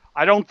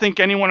 I don't think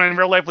anyone in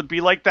real life would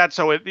be like that.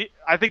 So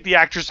I think the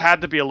actress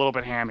had to be a little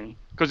bit hammy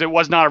because it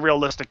was not a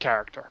realistic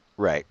character.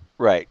 Right.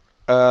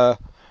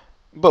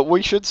 But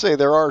we should say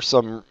there are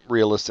some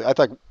realistic. I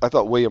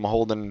thought William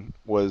Holden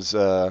was.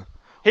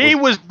 He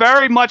was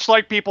very much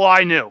like people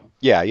I knew.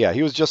 Yeah.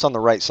 He was just on the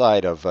right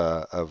side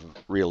of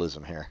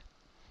realism here.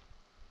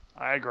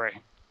 I agree.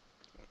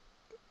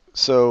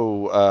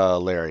 So,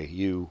 Larry,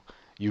 you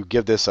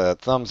give this a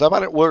thumbs up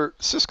on it. Were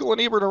Siskel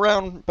and Ebert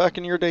around back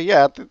in your day?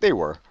 Yeah, they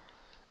were.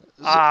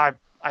 I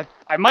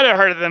might have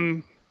heard of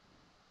them.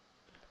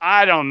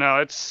 I don't know.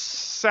 It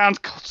sounds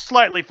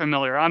slightly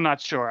familiar. I'm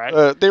not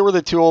sure. They were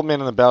the two old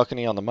men in the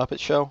balcony on the Muppet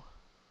Show.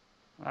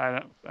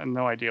 I have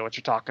no idea what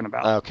you're talking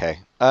about. Okay.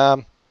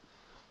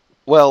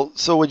 Well,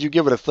 so would you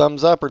give it a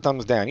thumbs up or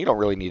thumbs down? You don't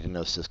really need to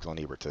know Siskel and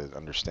Ebert to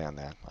understand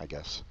that, I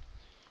guess.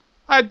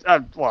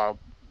 Well,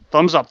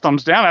 thumbs up,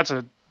 thumbs down. That's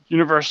a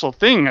universal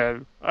thing.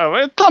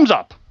 Thumbs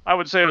up. I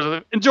would say it was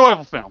an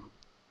enjoyable film.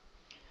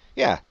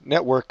 Yeah,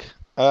 Network.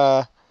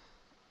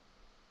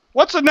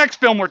 What's the next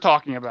film we're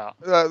talking about?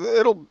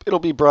 It'll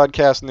be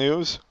broadcast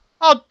news.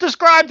 Oh,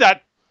 describe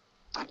that.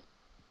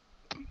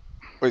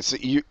 Wait, so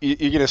you're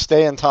gonna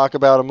stay and talk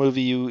about a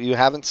movie you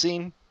haven't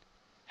seen?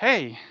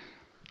 Hey.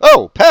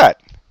 Oh,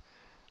 Pat.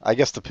 I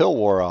guess the pill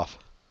wore off.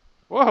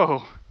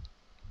 Whoa.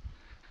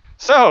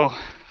 So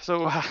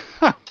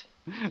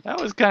that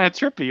was kind of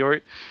trippy.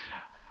 Or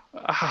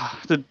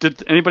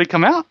did anybody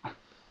come out?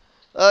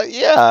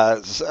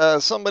 Yeah,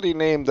 somebody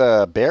named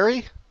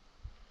Barry.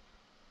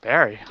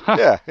 Barry.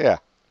 Huh. Yeah.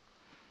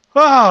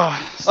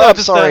 Oh, so I'm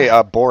sorry,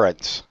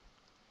 Borat.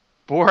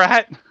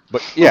 Borat?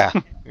 But yeah,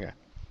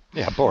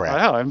 Borat.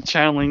 Wow, I'm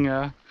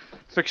channeling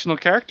fictional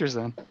characters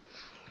then.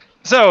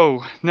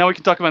 So now we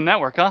can talk about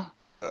Network, huh?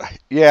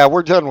 Yeah,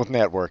 we're done with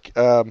Network.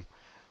 Why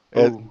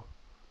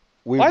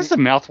is the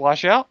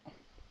mouthwash out?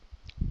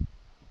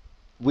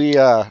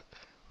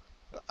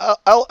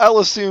 I'll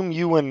assume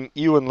you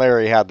and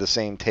Larry had the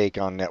same take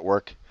on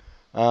Network.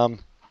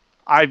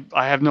 I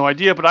have no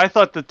idea, but I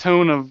thought the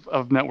tone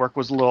of Network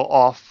was a little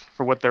off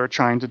for what they were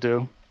trying to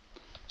do.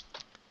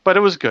 But it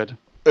was good.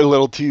 A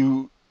little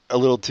too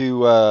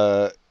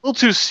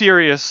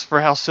serious for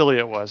how silly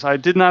it was. I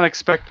did not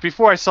expect,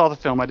 before I saw the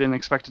film, I didn't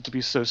expect it to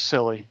be so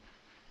silly.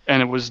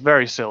 And it was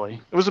very silly.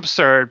 It was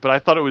absurd, but I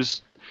thought it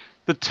was,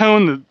 the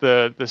tone,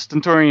 the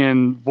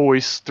stentorian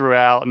voice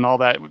throughout and all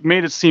that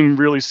made it seem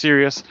really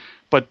serious,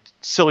 but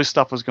silly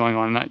stuff was going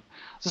on. And I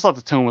just thought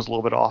the tone was a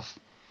little bit off.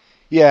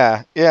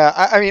 Yeah.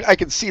 I mean, I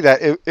could see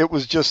that. It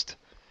was just,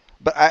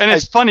 but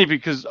it's funny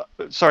because,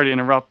 sorry to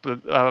interrupt,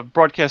 but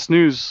broadcast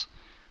news,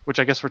 which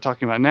I guess we're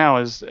talking about now,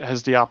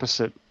 has the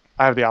opposite.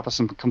 I have the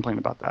opposite complaint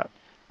about that.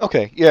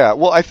 Okay, yeah.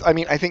 Well, I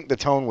mean, I think the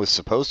tone was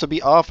supposed to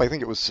be off. I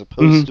think it was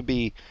supposed to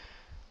be,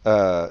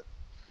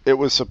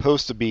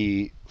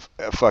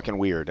 fucking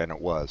weird, and it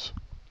was.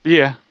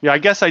 Yeah. I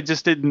guess I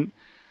just didn't.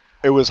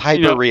 It was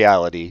hyper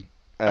reality.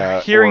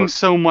 Hearing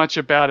so much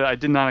about it, I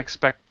did not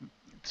expect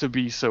to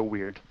be so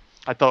weird.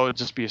 I thought it would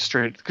just be a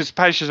straight, because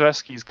Paddy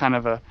Chayefsky is kind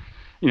of a,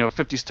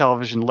 50s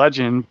television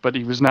legend, but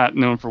he was not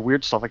known for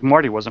weird stuff. Like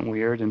Marty wasn't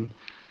weird, and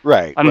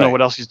right. I don't know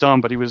what else he's done,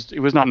 but he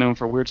was not known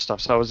for weird stuff.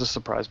 So I was just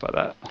surprised by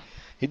that.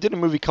 He did a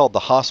movie called The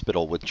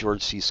Hospital with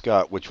George C.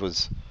 Scott, which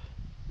was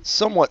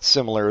somewhat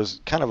similar. It was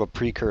kind of a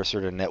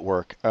precursor to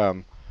Network,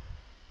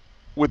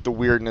 with the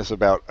weirdness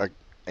about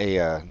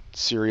a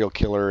serial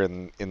killer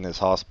in this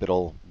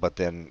hospital, but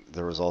then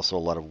there was also a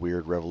lot of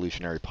weird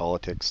revolutionary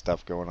politics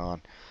stuff going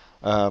on.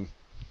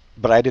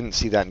 But I didn't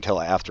see that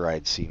until after I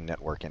had seen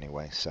Network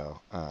anyway.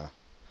 So,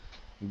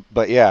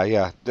 but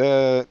yeah.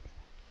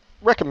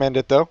 Recommend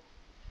it though.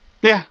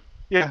 Yeah.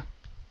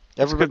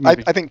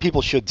 Everybody, I think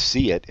people should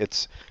see it.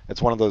 It's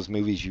one of those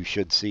movies you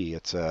should see.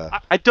 It's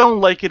I don't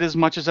like it as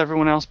much as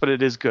everyone else, but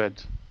it is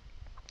good.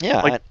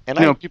 Yeah,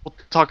 people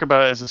talk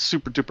about it as a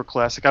super duper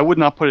classic. I would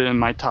not put it in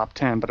my top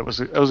 10, but it was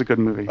a good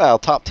movie. Well,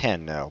 top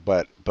 10 no,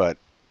 but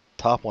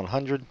top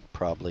 100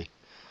 probably.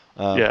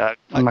 Yeah,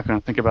 I'm not going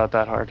to think about it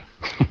that hard.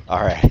 All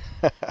right.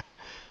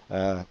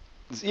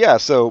 Yeah,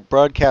 so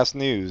broadcast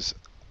news.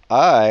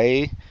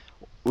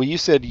 You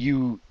said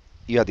you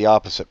had the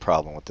opposite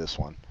problem with this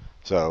one.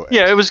 So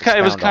yeah, it was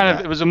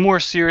a more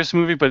serious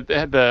movie, but it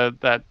had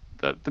the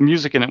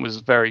music in it was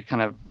very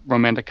kind of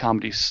romantic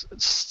comedy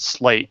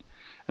slate,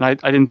 and I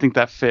didn't think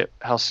that fit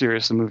how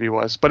serious the movie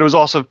was. But it was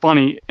also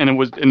funny, and it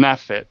was in that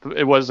fit.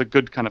 It was a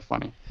good kind of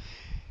funny.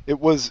 It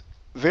was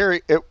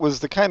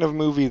the kind of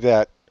movie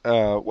that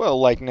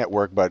like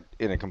Network, but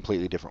in a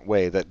completely different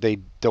way that they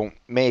don't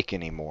make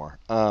anymore.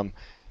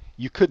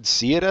 You could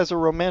see it as a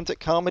romantic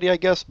comedy, I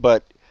guess,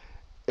 but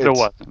it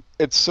wasn't.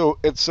 It's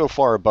so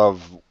far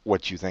above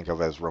what you think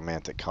of as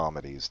romantic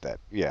comedies. That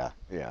yeah.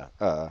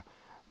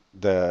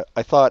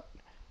 I thought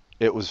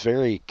it was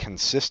very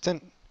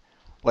consistent.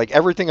 Like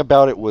everything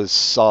about it was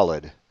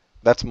solid.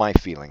 That's my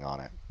feeling on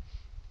it.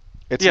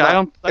 It's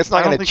not. It's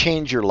not going to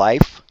change your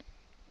life.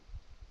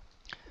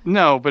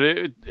 No, but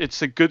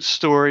it's a good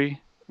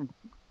story.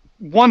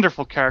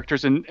 Wonderful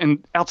characters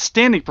and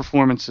outstanding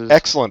performances.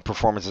 Excellent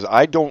performances.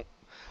 I'm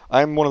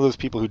one of those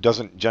people who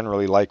doesn't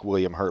generally like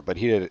William Hurt, but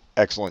he did an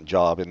excellent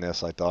job in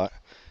this, I thought.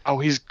 Oh,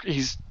 he's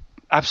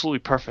absolutely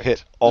perfect.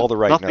 Hit all the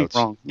right nothing notes.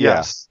 Wrong. Yeah.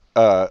 Yes.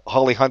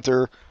 Holly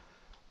Hunter,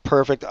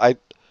 perfect.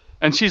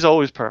 And she's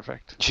always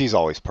perfect. She's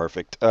always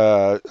perfect.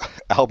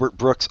 Albert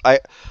Brooks, I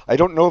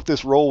don't know if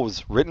this role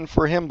was written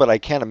for him, but I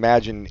can't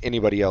imagine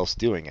anybody else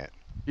doing it.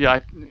 Yeah,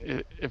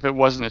 if it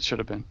wasn't, it should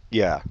have been.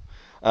 Yeah.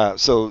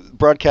 So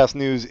broadcast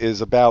news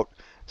is about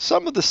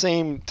some of the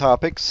same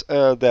topics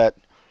that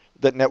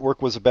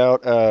Network was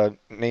about,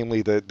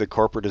 namely the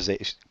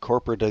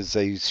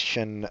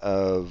corporatization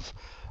of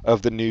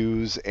the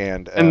news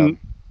and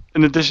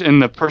in addition,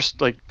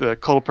 the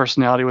cult of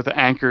personality with the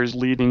anchors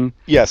leading.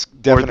 Yes,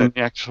 definitely. More than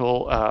the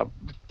actual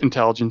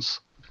intelligence.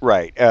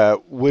 Right.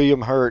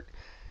 William Hurt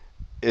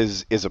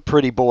is a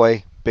pretty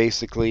boy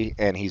basically,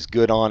 and he's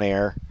good on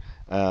air,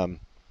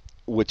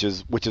 which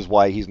is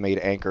why he's made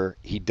anchor.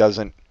 He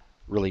doesn't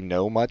really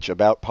know much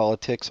about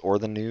politics or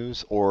the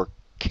news, or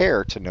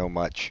care to know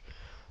much.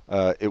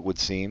 It would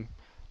seem.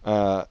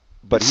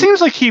 But it seems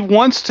like he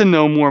wants to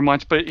know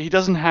much, but he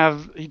doesn't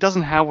have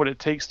what it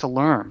takes to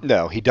learn.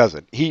 No, he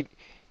doesn't.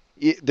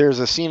 There's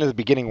a scene at the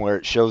beginning where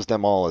it shows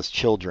them all as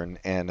children,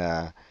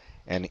 and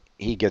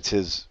he gets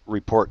his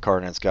report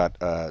card and it's got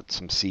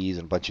some C's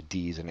and a bunch of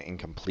D's and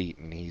incomplete,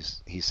 and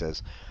he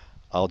says,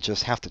 "I'll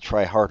just have to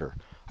try harder.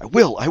 I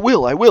will."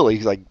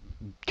 He's like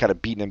kind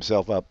of beating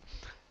himself up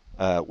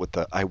with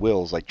the "I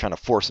wills," like trying to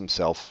force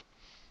himself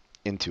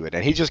into it,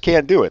 and he just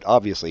can't do it.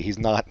 Obviously, he's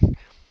not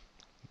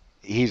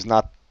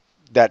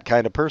that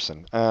kind of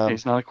person.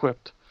 He's not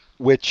equipped.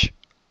 Which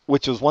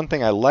was one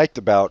thing I liked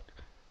about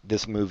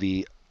this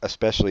movie,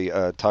 especially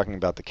talking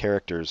about the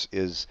characters,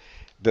 is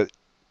that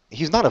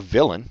he's not a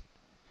villain.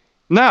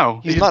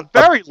 No, he's not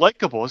very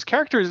likable. His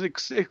character is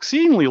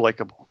exceedingly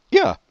likable.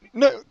 Yeah,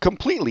 no,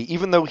 completely.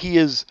 Even though he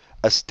is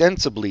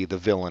ostensibly the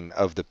villain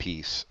of the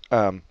piece,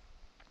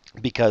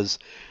 because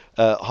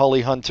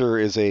Holly Hunter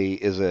is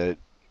a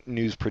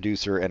news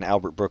producer and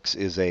Albert Brooks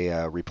is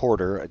a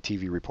reporter, a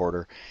TV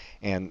reporter,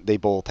 and they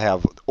both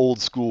have old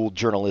school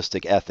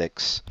journalistic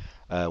ethics,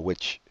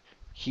 which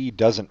he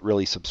doesn't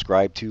really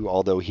subscribe to,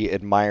 although he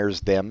admires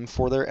them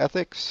for their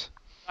ethics.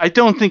 I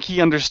don't think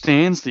he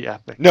understands the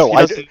ethics. No, he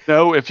doesn't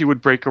know if he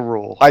would break a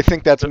rule. I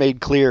think that's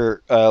made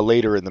clear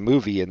later in the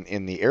movie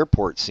in the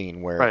airport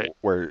scene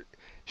where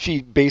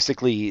she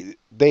basically,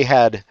 they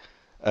had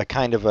a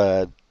kind of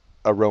a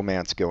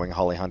romance going,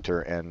 Holly Hunter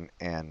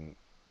and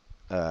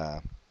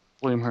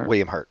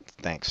William Hurt,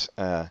 thanks.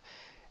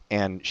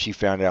 And she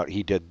found out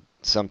he did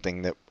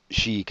something that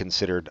she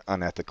considered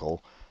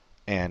unethical,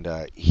 and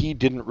he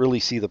didn't really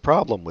see the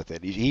problem with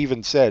it. He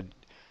even said,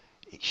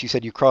 she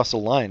said, "You crossed the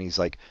line." He's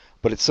like,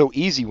 "But it's so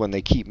easy when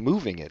they keep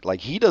moving it."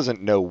 Like, he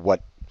doesn't know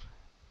what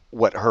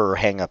her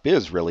hang-up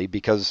is, really,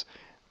 because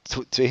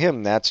to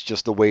him, that's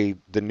just the way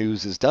the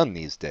news is done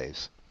these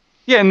days.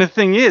 Yeah, and the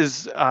thing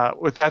is,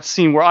 with that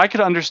scene where I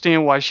could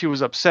understand why she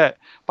was upset,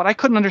 but I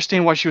couldn't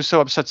understand why she was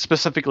so upset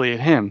specifically at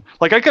him.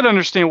 Like, I could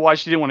understand why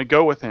she didn't want to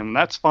go with him.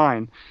 That's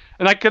fine.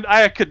 And I could,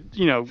 I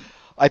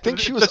think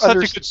she was such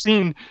a good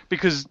scene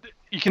because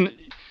you can,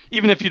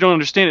 even if you don't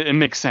understand it, it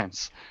makes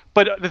sense.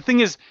 But the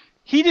thing is,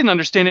 he didn't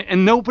understand it,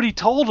 and nobody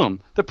told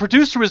him. The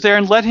producer was there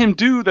and let him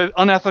do the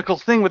unethical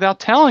thing without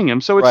telling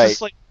him. So it's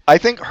just like, I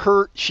think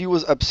she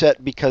was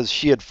upset because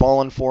she had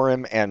fallen for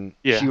him, and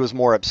she was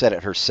more upset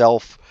at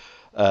herself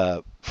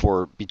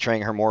for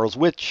betraying her morals,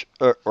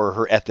 or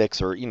her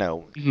ethics, or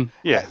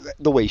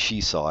the way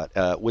she saw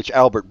it, which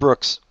Albert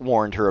Brooks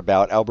warned her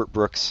about. Albert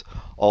Brooks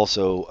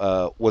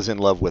also was in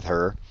love with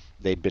her.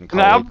 They'd been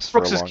colleagues for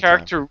a long time. Albert Brooks'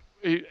 character,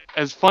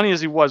 as funny as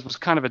he was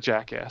kind of a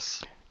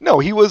jackass. No,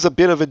 he was a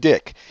bit of a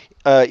dick.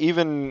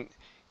 Even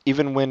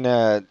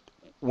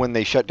when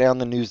they shut down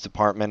the news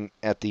department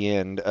at the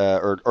end,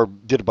 or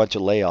did a bunch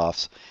of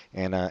layoffs,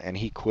 and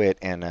he quit,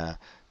 and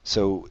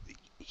so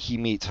he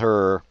meets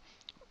her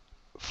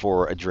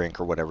for a drink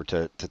or whatever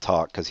to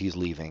talk because he's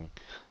leaving,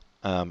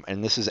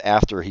 and this is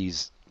after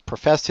he's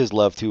professed his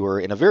love to her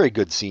in a very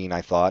good scene,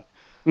 I thought,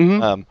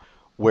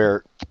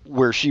 where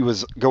she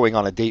was going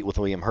on a date with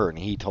William Hurt, and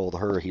he told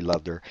her he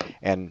loved her,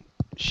 and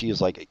she was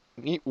like,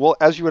 well,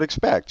 as you would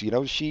expect,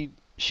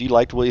 she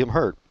liked William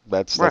Hurt.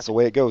 That's the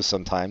way it goes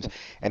sometimes.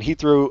 And he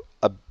threw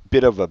a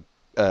bit of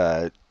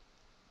a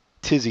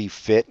tizzy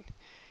fit,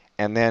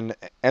 and then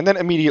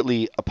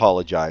immediately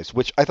apologized,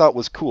 which I thought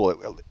was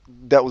cool.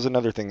 That was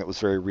another thing that was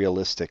very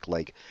realistic.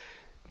 Like,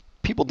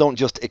 people don't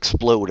just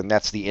explode and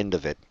that's the end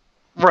of it.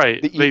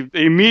 Right. They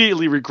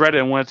immediately regret it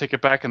and want to take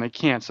it back, and they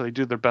can't, so they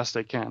do their best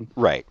they can.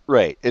 Right.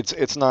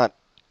 It's not.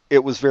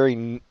 It was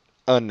very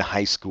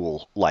un-high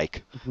school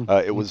like.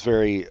 It was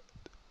very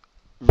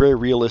very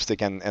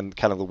realistic and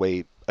kind of the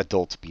way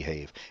adults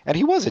behave. And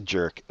he was a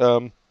jerk.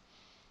 I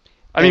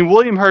mean,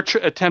 William Hurt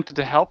attempted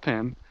to help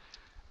him,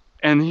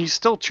 and he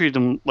still treated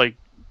him like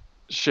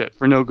shit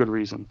for no good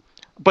reason.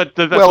 But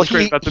that's what's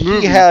great about the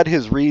movie. He had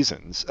his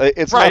reasons.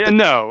 It's right.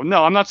 Not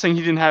no, I'm not saying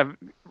he didn't have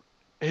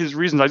his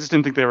reasons. I just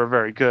didn't think they were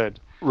very good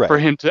for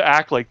him to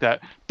act like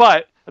that.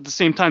 But at the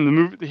same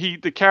time,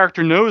 the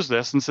character knows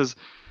this and says,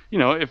 you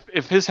know,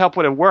 if his help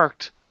would have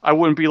worked, I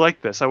wouldn't be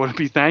like this. I wouldn't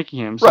be thanking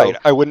him. So, right.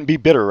 I wouldn't be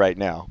bitter right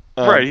now.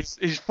 Right.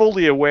 He's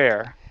fully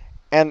aware.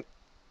 And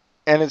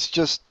it's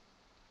just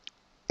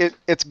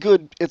it's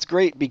good. It's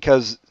great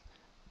because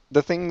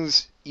the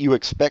things you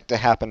expect to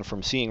happen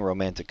from seeing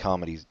romantic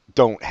comedies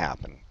don't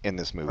happen in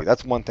this movie.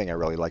 That's one thing I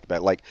really like about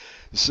it. Like,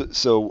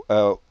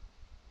 so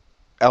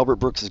Albert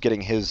Brooks is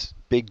getting his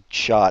big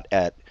shot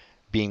at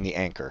being the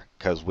anchor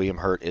because William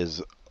Hurt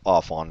is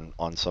off on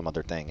some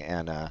other thing,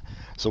 and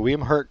so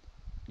William Hurt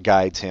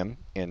guides him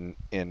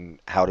in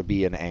how to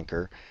be an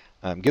anchor,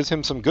 gives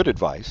him some good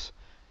advice,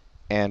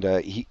 and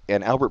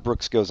Albert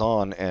Brooks goes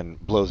on and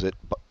blows it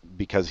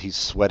because he's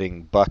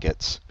sweating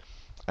buckets.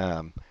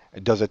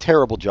 Does a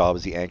terrible job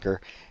as the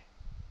anchor.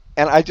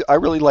 And I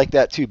really like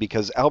that too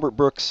because Albert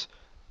Brooks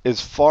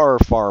is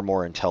far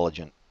more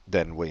intelligent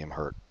than William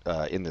Hurt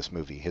in this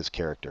movie. His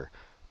character,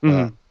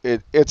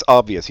 it's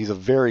obvious he's a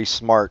very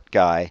smart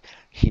guy.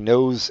 He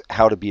knows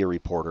how to be a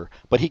reporter,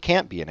 but he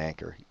can't be an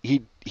anchor.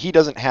 He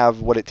doesn't have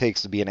what it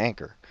takes to be an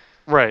anchor.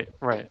 Right.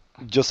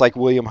 Just like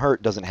William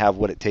Hurt doesn't have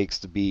what it takes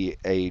to be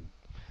a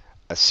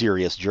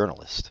serious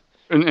journalist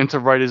and to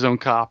write his own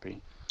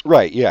copy.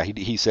 Right. Yeah.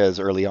 He says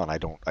early on, I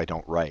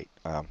don't write,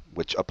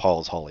 which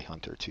appalls Holly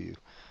Hunter too.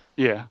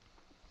 Yeah.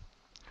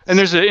 And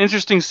there's an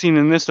interesting scene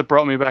in this that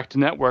brought me back to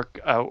Network.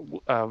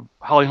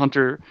 Holly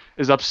Hunter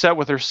is upset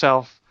with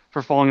herself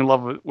for falling in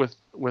love with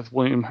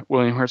William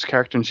Hurt's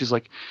character, and she's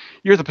like,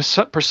 "You're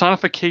the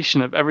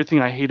personification of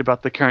everything I hate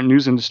about the current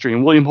news industry."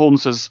 And William Holden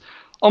says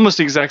almost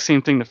the exact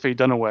same thing to Faye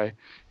Dunaway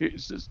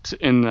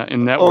in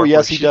Network. Oh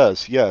yes, he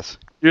does. Yes.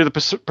 You're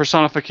the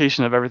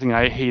personification of everything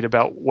I hate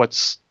about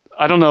what's,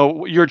 I don't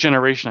know, your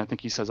generation, I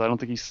think he says. I don't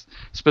think he's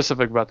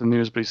specific about the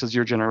news, but he says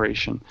your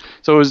generation.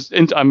 So it was,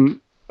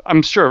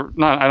 I'm sure,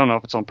 I don't know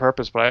if it's on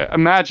purpose, but I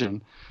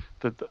imagine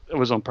that it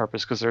was on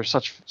purpose because they're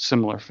such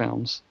similar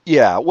films.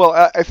 Yeah, well,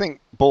 I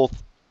think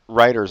both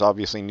writers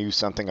obviously knew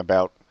something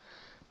about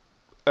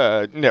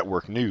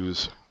network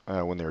news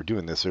when they were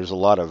doing this. There's a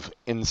lot of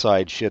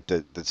inside shit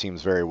that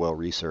seems very well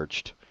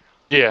researched.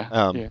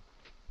 Yeah.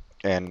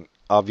 And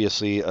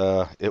obviously,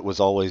 it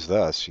was always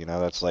thus. You know,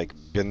 that's like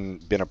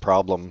been a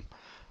problem.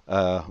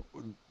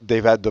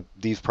 They've had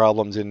these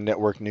problems in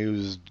network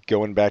news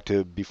going back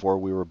to before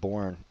we were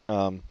born.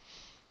 That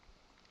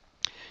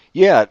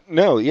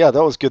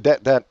was good.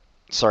 That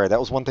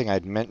was one thing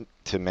I'd meant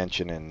to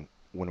mention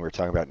when we were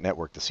talking about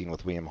Network, the scene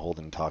with William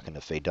Holden talking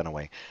to Faye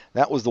Dunaway.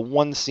 That was the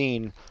one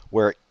scene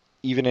where,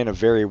 even in a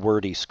very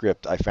wordy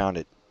script, I found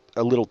it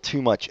a little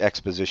too much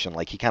exposition.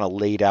 Like, he kind of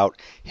laid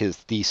out his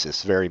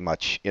thesis very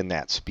much in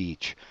that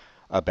speech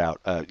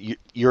about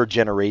your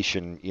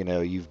generation, you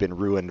know, you've been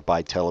ruined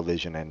by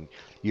television and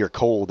you're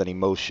cold and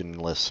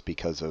emotionless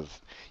because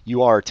of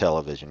you are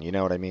television. You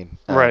know what I mean?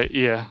 Right.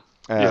 Yeah.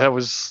 That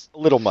was a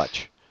little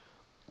much,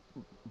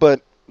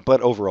 but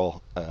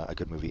overall a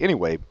good movie.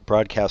 Anyway,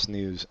 broadcast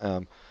news.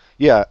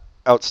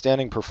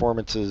 Outstanding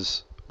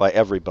performances by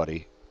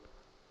everybody.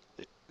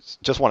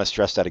 Just want to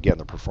stress that again.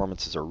 The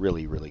performances are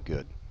really, really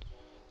good.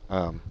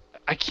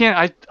 I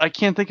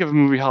can't think of a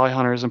movie Holly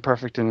Hunter isn't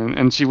perfect in,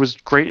 and she was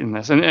great in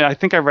this. And I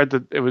think I read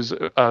that it was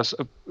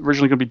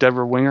originally going to be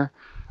Deborah Winger.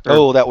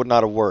 That would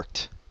not have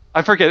worked.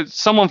 I forget,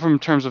 someone from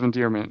Terms of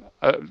Endearment,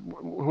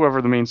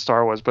 whoever the main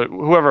star was, but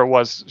whoever it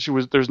was,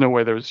 there's no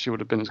way she would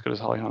have been as good as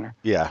Holly Hunter.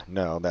 Yeah,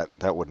 no,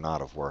 that would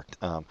not have worked.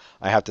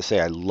 I have to say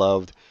I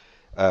loved.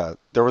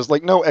 There was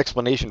like no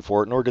explanation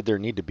for it, nor did there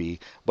need to be.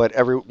 But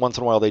every once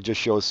in a while, they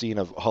just show a scene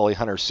of Holly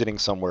Hunter sitting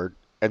somewhere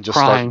and just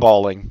crying. start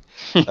bawling,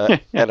 and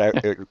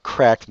it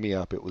cracked me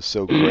up. It was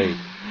so great.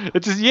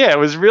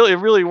 It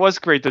really was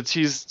great that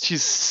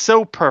she's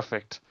so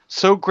perfect,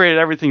 so great at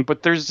everything,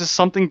 but there's just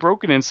something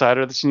broken inside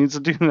her that she needs to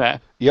do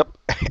that. Yep,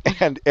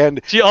 and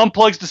she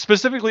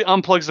specifically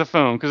unplugs the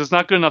phone because it's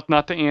not good enough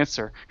not to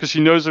answer because she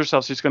knows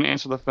herself she's going to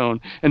answer the phone,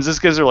 and this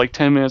gives her like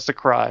 10 minutes to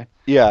cry.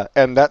 Yeah,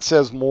 and that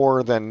says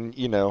more than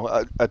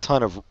a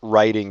ton of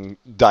writing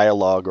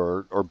dialogue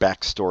or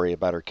backstory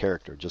about her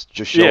character. Just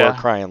show her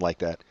crying like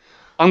that.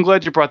 I'm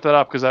glad you brought that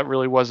up because that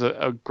really was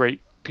a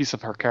great piece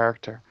of her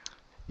character.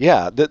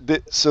 Yeah,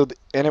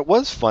 and it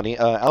was funny.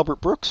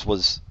 Albert Brooks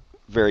was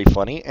very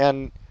funny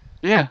and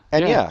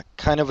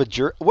kind of a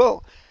jerk.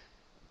 Well,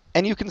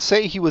 and you can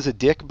say he was a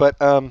dick, but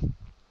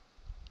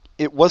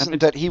it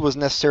wasn't that he was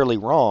necessarily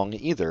wrong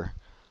either.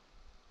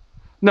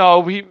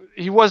 No,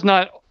 he was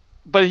not,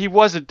 but he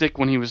was a dick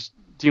when he was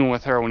dealing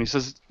with her when he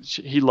says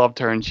he loved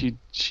her and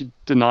she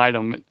denied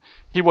him.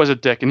 He was a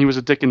dick, and he was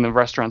a dick in the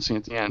restaurant scene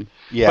at the end.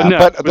 Yeah,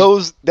 but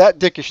that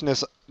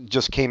dickishness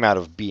just came out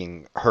of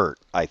being hurt,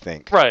 I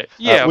think. Right.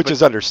 Yeah, which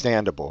is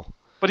understandable.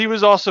 But he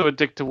was also a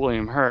dick to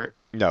William Hurt.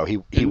 No,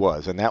 he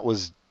was, and that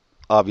was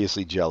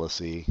obviously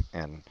jealousy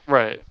and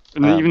Right.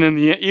 And even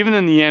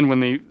in the end,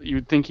 when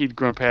you'd think he'd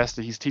grown past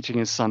it, he's teaching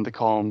his son to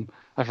call him.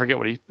 I forget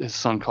what his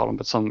son called him,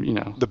 but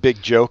the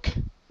big joke.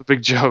 the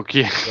big joke.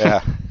 Yeah.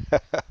 Yeah.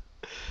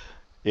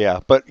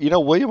 Yeah, but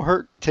William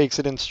Hurt takes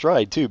it in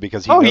stride too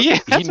because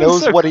he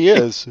knows what he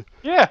is.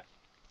 Yeah.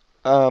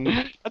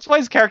 That's why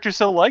his character's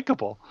so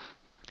likable.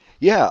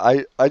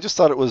 Yeah, I just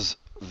thought it was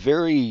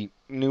very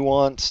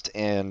nuanced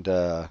and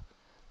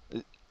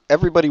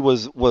everybody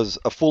was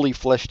a fully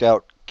fleshed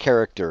out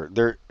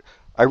character.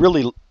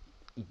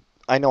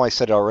 I know I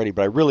said it already,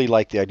 but I really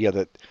like the idea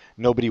that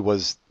nobody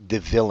was the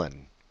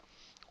villain.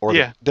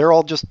 They're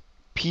all just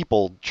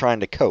people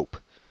trying to cope.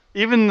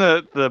 Even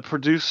the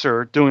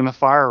producer doing the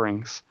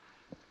firings.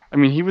 I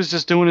mean, he was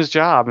just doing his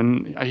job,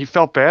 and he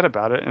felt bad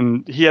about it,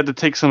 and he had to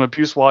take some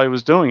abuse while he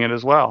was doing it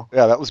as well.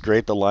 Yeah, that was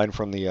great. The line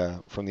from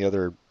the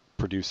other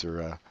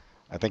producer,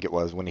 I think it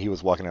was when he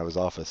was walking out of his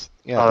office.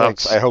 Yeah,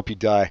 thanks. I hope you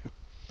die.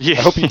 Yeah.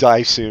 I hope you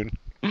die soon.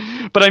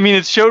 But I mean,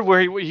 it showed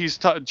where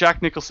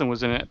Jack Nicholson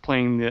was in it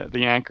playing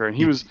the anchor, and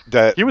he was fine.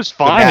 The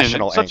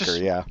national anchor,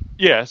 yeah.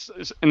 Yes,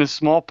 in a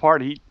small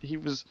part.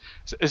 It's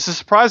a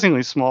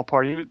surprisingly small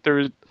part.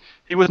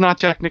 He was not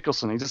Jack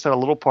Nicholson. He just had a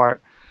little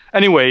part.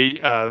 Anyway.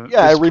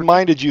 I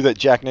reminded you that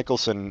Jack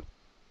Nicholson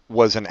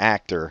was an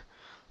actor.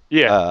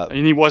 Yeah,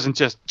 and he wasn't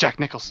just Jack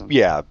Nicholson.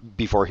 Yeah,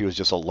 before he was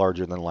just a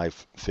larger than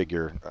life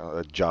figure,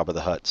 Jabba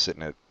the Hutt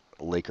sitting at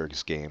a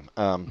Lakers game.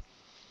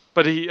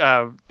 But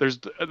there's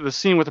the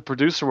scene with the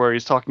producer where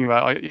he's talking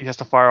about he has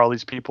to fire all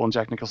these people, and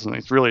Jack Nicholson,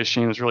 it's really a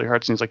shame, it really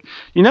hurts, and he's like,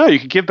 you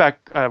could give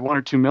back $1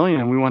 or $2 million,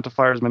 and we want to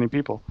fire as many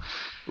people.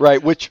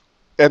 Right,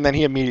 and then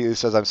he immediately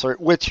says, I'm sorry,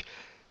 which,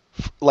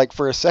 like,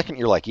 for a second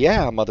you're like,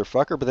 yeah,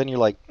 motherfucker, but then you're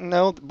like,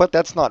 no, but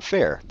that's not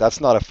fair. That's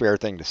not a fair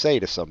thing to say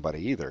to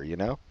somebody either,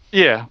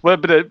 Yeah,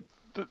 but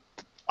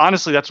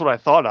honestly, that's what I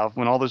thought of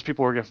when all those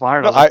people were getting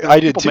fired.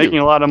 I did too. Making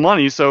a lot of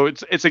money, so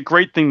it's a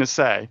great thing to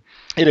say.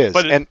 It is,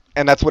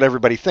 and that's what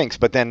everybody thinks.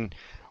 But then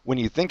when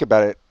you think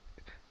about it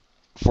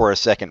for a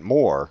second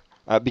more,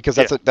 because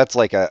that's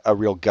like a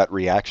real gut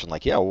reaction.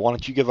 Like, yeah, well, why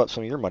don't you give up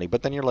some of your money?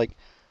 But then you're like,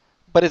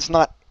 but it's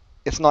not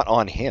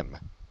on him,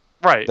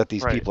 right? That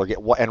these people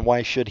are and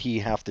why should he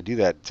have to do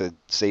that to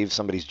save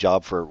somebody's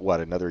job for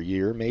another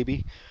year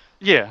maybe?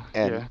 Yeah,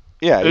 Yeah.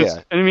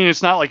 I mean,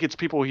 it's not like it's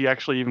people he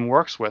actually even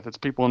works with. It's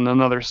people in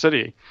another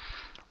city.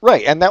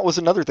 Right, and that was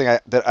another thing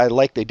that I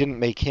liked. They didn't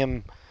make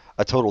him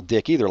a total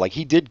dick either. Like,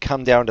 he did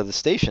come down to the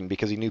station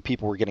because he knew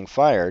people were getting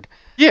fired.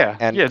 Yeah,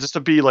 just to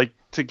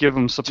give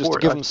him support. Just to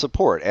give him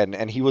support,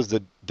 and he was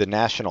the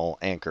national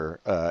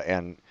anchor,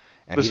 and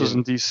this was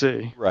in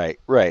D.C. Right,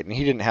 and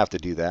he didn't have to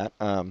do that.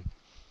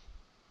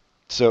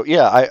 So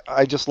yeah,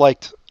 I just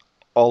liked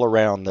all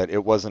around that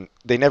it wasn't.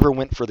 They never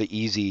went for the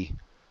easy.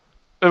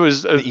 It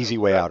was the easy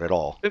way out at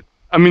all.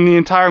 I mean, the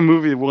entire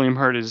movie, William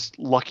Hurt is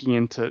lucky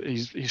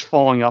he's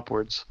falling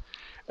upwards.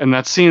 And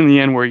that scene in the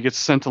end where he gets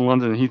sent to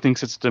London and he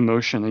thinks it's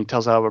demotion, and he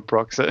tells Albert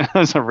Brooks.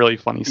 That's a really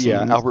funny scene.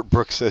 Yeah, Albert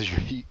Brooks says,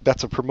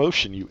 that's a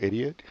promotion, you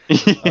idiot.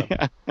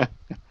 Yeah.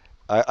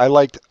 I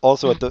liked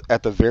also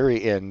at the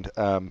very end,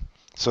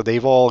 so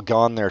they've all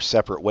gone their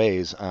separate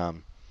ways,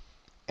 and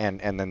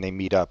then they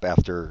meet up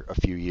after a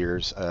few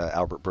years.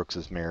 Albert Brooks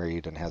is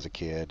married and has a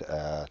kid.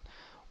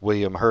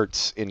 William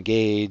Hurt's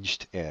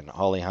engaged, and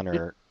Holly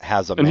Hunter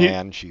has a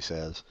man, she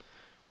says.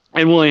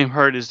 And William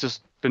Hurt has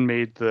just been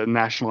made the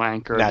national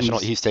anchor.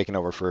 He's taken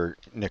over for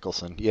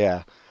Nicholson,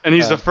 yeah. And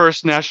he's the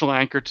first national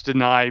anchor to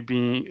deny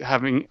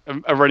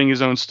writing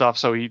his own stuff,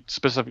 so he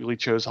specifically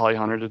chose Holly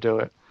Hunter to do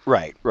it.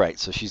 Right.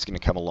 So she's going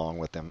to come along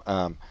with him.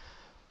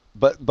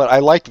 But I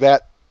liked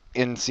that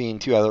end scene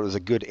too. I thought it was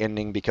a good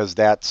ending because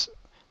that's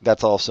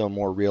also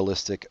more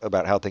realistic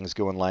about how things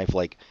go in life.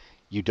 Like,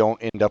 you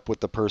don't end up with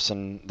the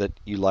person that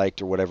you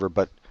liked or whatever,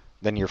 but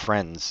then you're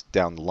friends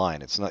down the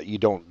line. It's not, you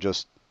don't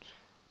just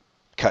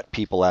cut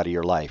people out of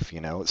your life,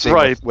 Same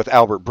right. with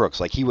Albert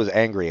Brooks. Like, he was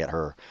angry at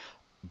her,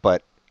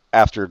 but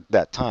after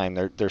that time,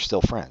 they're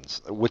still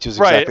friends, which is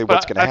exactly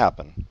what's going to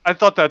happen. I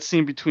thought that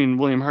scene between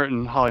William Hurt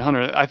and Holly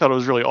Hunter, I thought it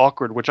was really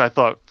awkward, which I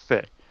thought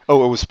fit.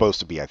 Oh, it was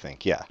supposed to be, I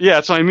think, yeah. Yeah,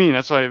 that's what I mean.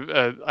 That's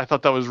why I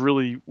thought that was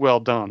really well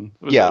done.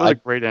 It was a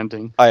great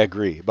ending. I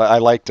agree, but I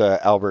liked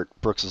Albert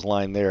Brooks's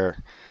line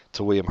there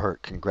to William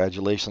Hurt.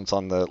 Congratulations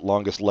on the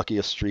longest,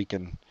 luckiest streak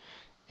in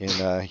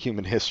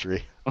human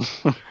history.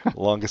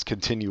 Longest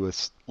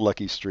continuous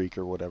lucky streak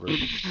or whatever.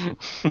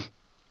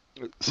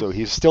 So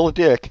he's still a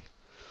dick.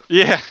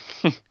 Yeah,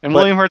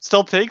 William Hurt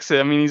still takes it.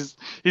 I mean, he's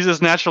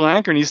this natural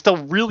anchor, and he's still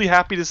really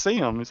happy to see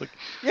him. He's like,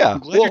 "Yeah, I'm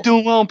glad you're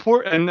doing well in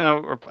Portland."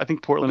 Or I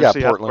think Portland or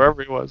Seattle,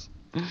 wherever he was.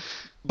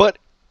 But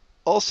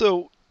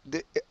also,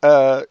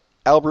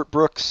 Albert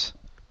Brooks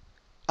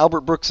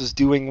is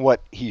doing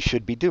what he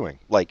should be doing.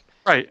 Like,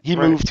 he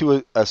moved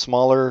to a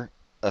smaller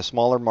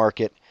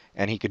market,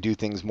 and he could do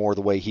things more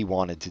the way he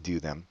wanted to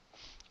do them.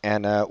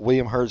 And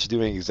William Hurt's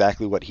doing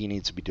exactly what he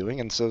needs to be doing,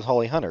 and so is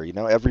Holly Hunter.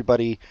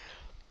 Everybody.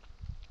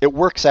 It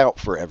works out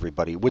for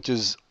everybody, which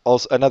is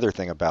also another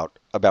thing about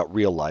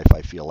real life.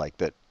 I feel like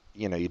that,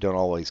 you don't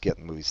always get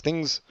in movies.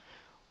 Things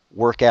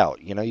work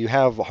out. You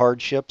have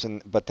hardships,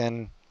 but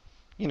then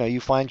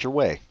you find your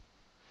way.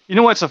 You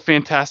know what's a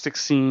fantastic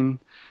scene?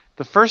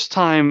 The first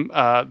time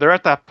they're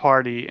at that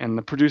party and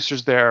the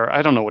producer's there.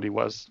 I don't know what he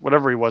was,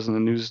 whatever he was in the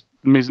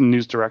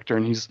news director,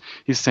 and he's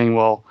saying,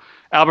 well,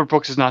 Albert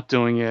Brooks is not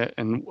doing it,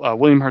 and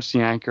William Hurt's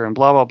the anchor, and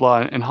blah blah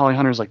blah. And Holly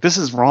Hunter's like, this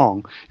is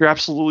wrong. You're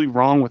absolutely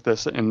wrong with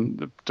this. And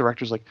the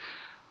director's like,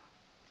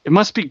 it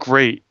must be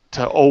great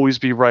to always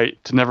be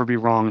right, to never be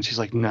wrong. And she's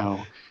like,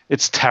 no,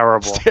 it's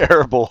terrible. It's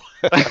terrible.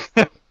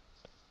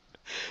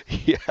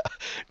 Yeah,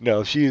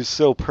 no, she is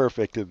so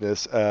perfect in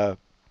this. But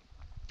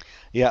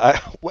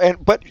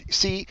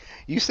see,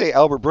 you say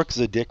Albert Brooks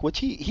is a dick, which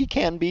he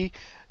can be.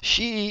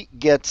 She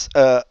gets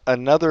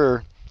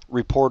another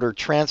reporter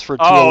transferred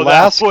to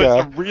Alaska. Oh, that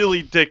was a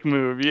really dick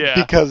move, yeah.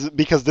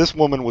 Because this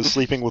woman was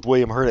sleeping with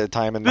William Hurt at the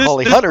time, and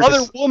Holly Hunter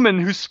other woman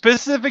who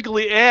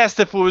specifically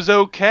asked if it was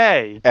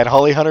okay. And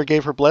Holly Hunter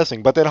gave her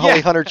blessing, but then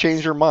Holly Hunter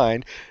changed her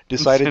mind,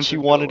 decided she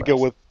wanted to go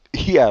with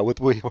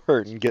William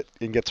Hurt, and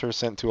gets her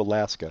sent to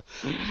Alaska.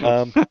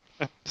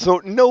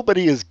 So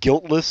nobody is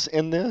guiltless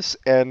in this,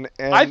 and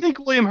I think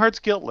William Hurt's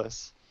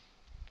guiltless.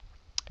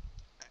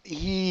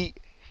 He's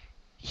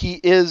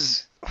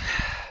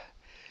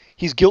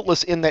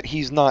guiltless in that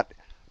he's not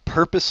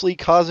purposely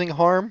causing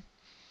harm,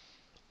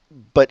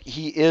 but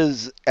he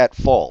is at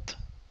fault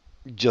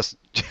just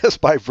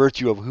by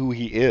virtue of who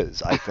he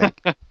is, I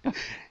think.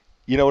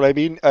 You know what I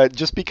mean?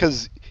 Just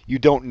because you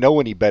don't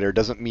know any better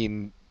doesn't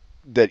mean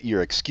that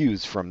you're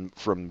excused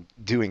from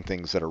doing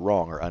things that are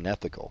wrong or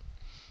unethical.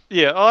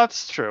 Yeah,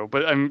 that's true,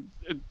 but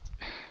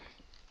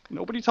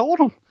nobody told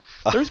him.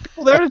 There's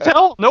people there to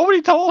tell.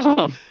 Nobody told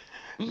him.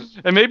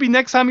 And maybe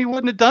next time he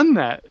wouldn't have done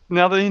that.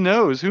 Now that he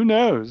knows, who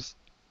knows?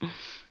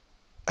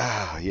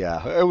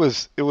 Yeah, it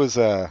was.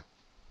 And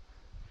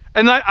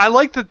I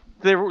like that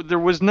there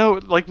was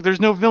no, like, there's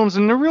no villains,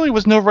 and there really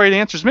was no right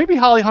answers. Maybe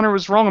Holly Hunter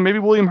was wrong, and maybe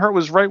William Hurt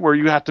was right, where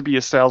you have to be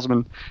a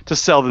salesman to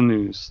sell the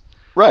news.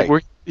 Right.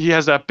 Where he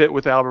has that bit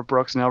with Albert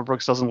Brooks, and Albert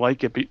Brooks doesn't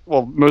like it.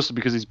 Mostly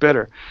because he's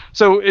bitter.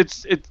 So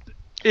it's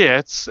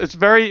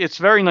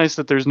very nice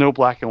that there's no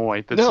black and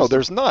white. No,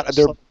 there's not.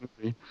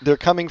 They're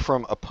coming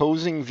from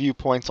opposing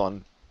viewpoints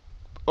on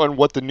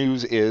what the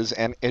news is,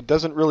 and it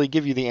doesn't really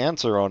give you the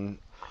answer on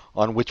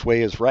which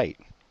way is right.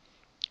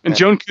 And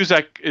Joan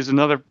Cusack is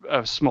another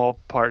small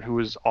part who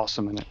is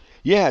awesome in it.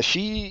 Yeah,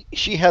 she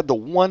had the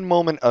one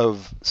moment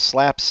of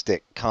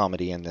slapstick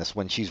comedy in this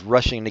when she's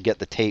rushing to get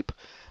the tape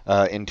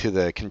into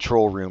the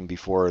control room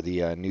before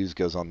the news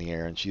goes on the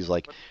air, and she's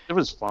like, it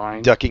was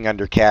fine, ducking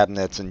under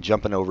cabinets and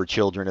jumping over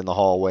children in the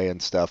hallway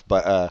and stuff.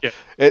 But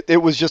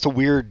it was just a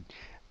weird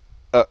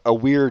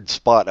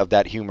spot of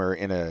that humor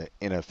in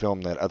a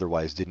film that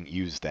otherwise didn't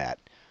use that.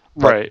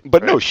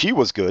 But no, she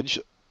was good.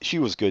 She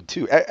was good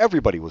too.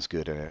 Everybody was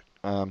good in it.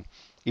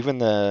 Even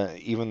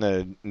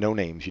the no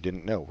names you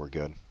didn't know were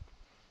good.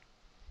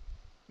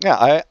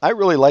 Yeah, I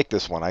really liked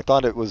this one. I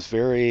thought it was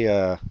very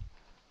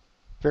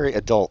very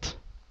adult.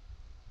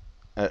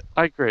 I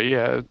agree.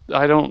 Yeah,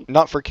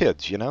 not for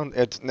kids.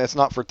 It's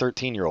not for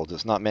 13-year-olds.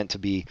 It's not meant to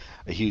be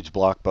a huge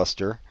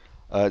blockbuster.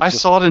 I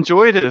saw it,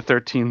 enjoyed it at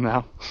 13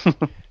 now.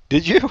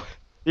 Did you?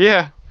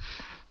 Yeah.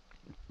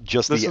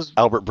 Just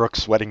Albert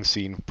Brooks sweating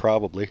scene,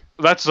 probably.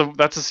 That's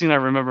the scene I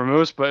remember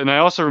most. And I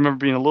also remember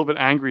being a little bit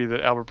angry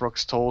that Albert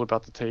Brooks told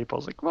about the tape. I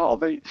was like, well,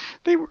 they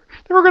were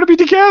going to be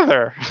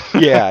together.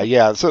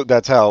 Yeah. So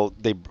that's how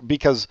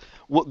because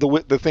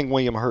the thing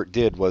William Hurt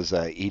did was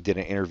he did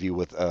an interview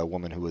with a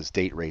woman who was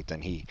date raped,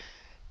 and he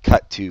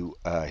cut to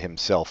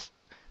himself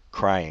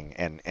crying,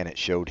 and it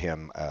showed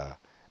him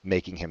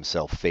making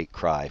himself fake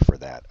cry for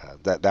that.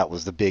 That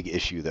was the big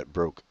issue that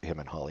broke him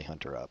and Holly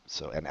Hunter up.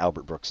 And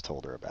Albert Brooks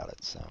told her about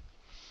it. So,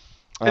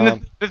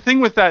 and the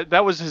thing with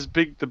that was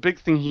the big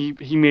thing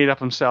he made up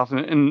himself,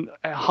 and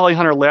Holly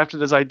Hunter laughed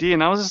at his idea.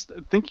 And I was just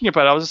thinking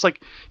about it. I was just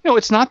like,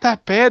 it's not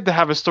that bad to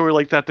have a story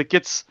like that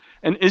gets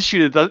an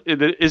issue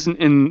that isn't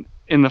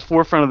in the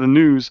forefront of the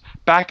news,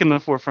 back in the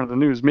forefront of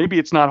the news. Maybe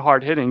it's not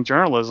hard-hitting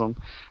journalism,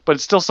 but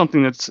it's still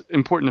something that's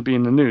important to be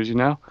in the news,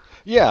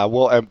 Yeah,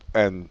 well,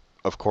 and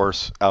of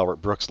course, Albert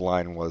Brooks'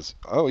 line was,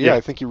 "Oh yeah, I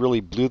think you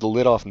really blew the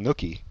lid off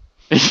Nookie."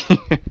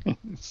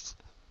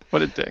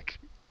 What a dick.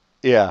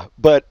 Yeah,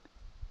 but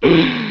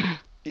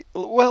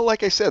well,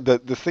 like I said, the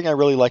thing I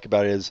really like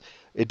about it is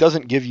it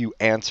doesn't give you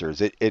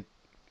answers. It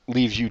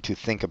leaves you to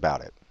think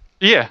about it.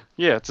 Yeah,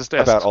 it's just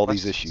about all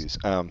these issues.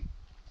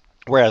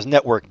 Whereas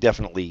Network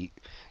definitely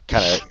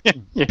kind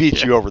of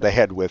beats you over the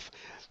head with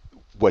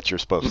what you're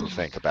supposed to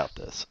think about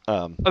this.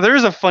 There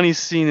is a funny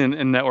scene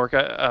in Network.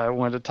 I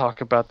wanted to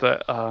talk about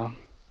that. I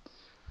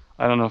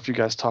don't know if you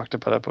guys talked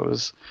about it, but it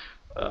was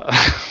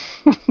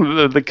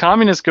the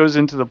communist goes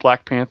into the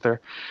Black Panther,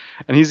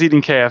 and he's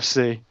eating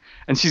KFC,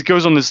 and she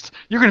goes on this,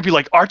 "You're going to be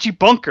like Archie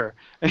Bunker,"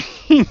 and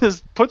he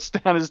just puts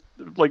down his,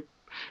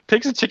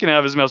 takes a chicken out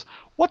of his mouth.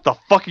 "What the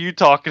fuck are you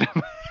talking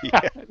about?"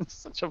 Yeah. It's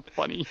such a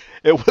funny.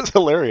 It was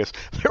hilarious.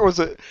 There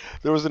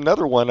was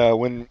another one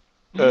when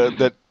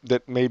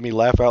that made me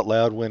laugh out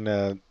loud when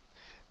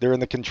they're in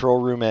the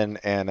control room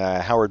and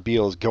Howard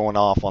Beale's going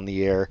off on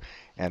the air,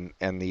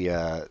 and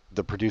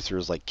the producer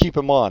is like, keep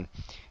him on,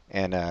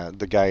 and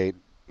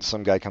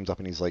some guy comes up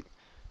and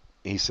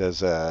he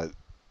says,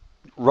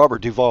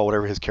 Robert Duvall,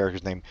 whatever his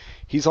character's name,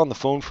 he's on the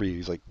phone for you.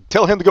 He's like,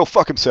 tell him to go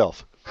fuck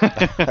himself.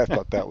 I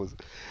thought that was,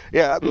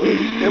 yeah,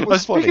 it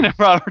was funny. Speaking of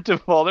Robert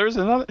Duvall, there's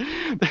another.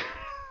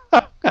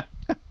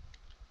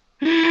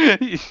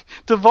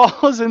 Duvall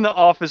was in the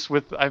office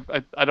with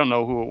I don't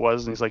know who it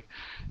was, and he's like,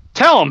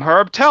 "Tell him,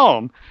 Herb, tell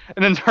him."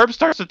 And then Herb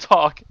starts to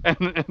talk,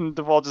 and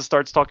Duvall just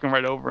starts talking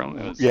right over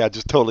him. Yeah,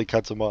 just totally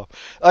cuts him off.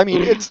 I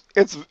mean, it's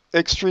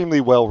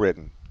extremely well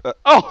written.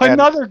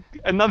 Another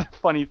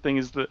funny thing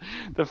is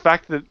the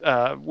fact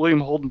that William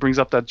Holden brings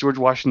up that George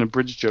Washington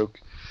Bridge joke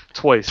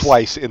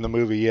twice in the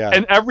movie, yeah.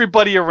 And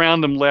everybody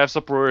around him laughs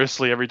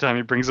uproariously every time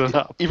he brings it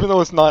up, even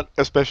though it's not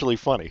especially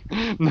funny.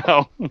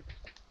 No.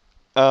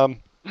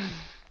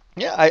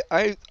 Yeah,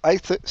 I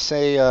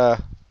say,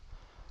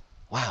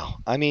 wow.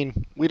 I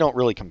mean, we don't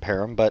really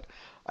compare them, but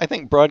I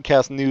think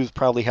broadcast news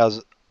probably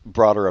has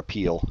broader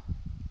appeal.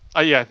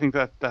 Yeah, I think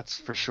that's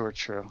for sure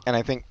true. And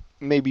I think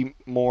maybe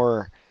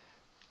more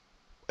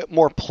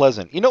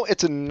pleasant. You know,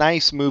 it's a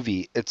nice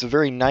movie. It's a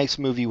very nice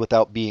movie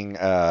without being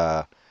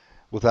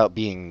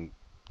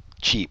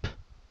cheap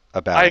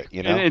about it.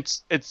 You know,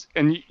 and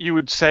and you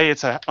would say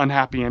it's an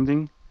unhappy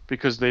ending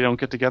because they don't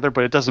get together,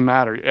 but it doesn't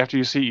matter. After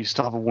you see it, you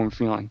still have a warm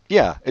feeling.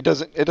 Yeah, it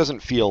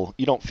doesn't feel,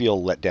 you don't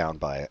feel let down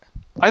by it.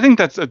 I think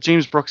that's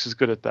James Brooks is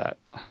good at that.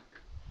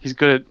 He's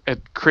good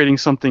at creating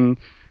something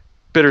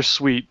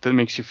bittersweet that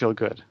makes you feel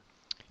good.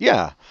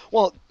 Yeah.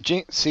 Well,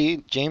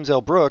 James L.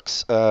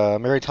 Brooks,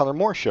 Mary Tyler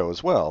Moore Show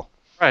as well.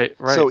 Right.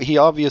 So he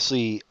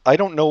obviously, I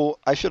don't know,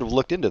 I should have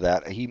looked into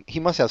that. He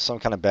must have some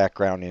kind of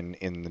background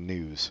in the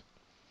news.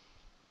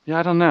 Yeah,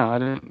 I don't know.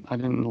 I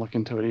didn't look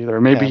into it either.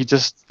 Maybe he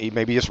just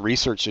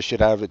researched the shit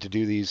out of it to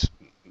do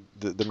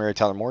the Mary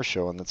Tyler Moore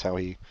Show, and that's how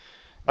he.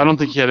 I don't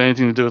think he had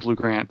anything to do with Lou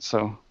Grant,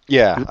 so.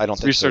 Yeah, I don't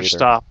think so either. Research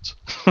stopped.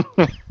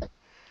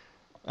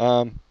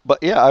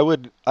 But yeah, I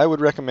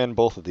would recommend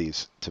both of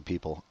these to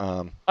people.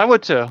 I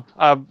would too.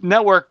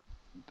 Network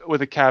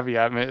with a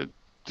caveat. I mean,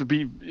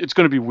 it's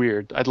going to be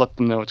weird. I'd let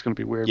them know it's going to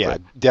be weird. Yeah,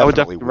 but definitely. I would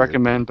definitely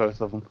recommend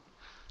both of them.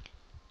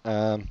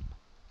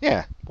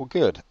 Yeah. Well,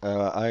 good.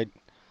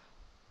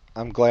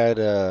 I'm glad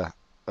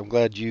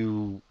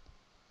you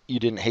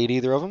didn't hate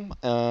either of them.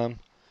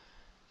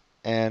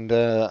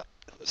 And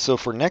so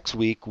for next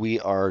week we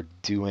are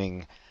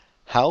doing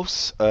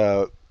House,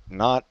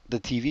 not the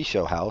TV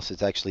show House.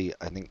 It's actually,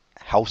 I think,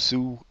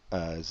 Hausu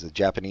is a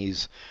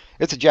Japanese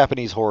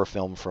horror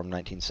film from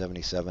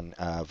 1977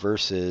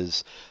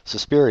 versus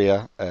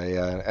Suspiria,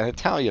 an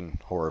Italian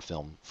horror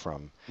film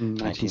from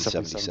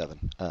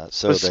 1977.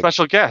 So with a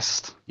special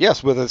guest.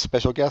 Yes, with a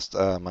special guest.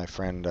 My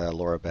friend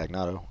Laura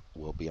Bagnato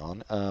will be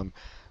on.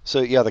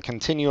 So yeah, the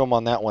continuum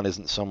on that one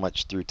isn't so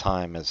much through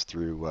time as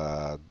through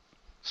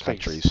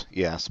countries.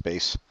 Yeah,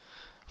 space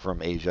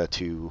from Asia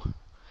to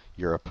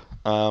Europe.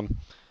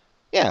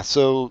 Yeah,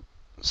 so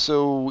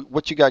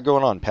what you got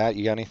going on, Pat?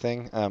 You got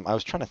anything? I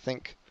was trying to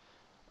think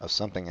of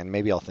something, and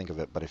maybe I'll think of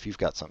it, but if you've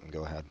got something,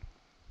 go ahead.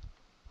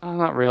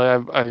 Not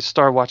really. I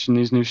started watching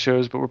these new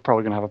shows, but we're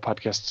probably going to have a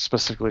podcast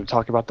specifically to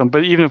talk about them.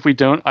 But even if we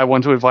don't, I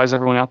want to advise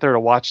everyone out there to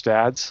watch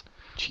Dads.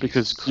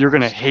 Because you're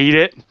going to hate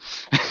it.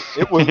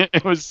 It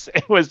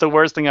was the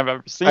worst thing I've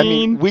ever seen. I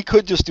mean, we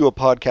could just do a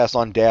podcast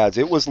on Dads.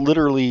 It was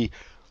literally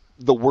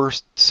the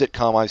worst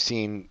sitcom I've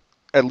seen,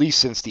 at least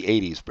since the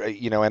 80s.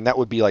 You know, and that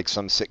would be like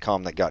some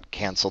sitcom that got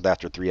canceled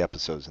after 3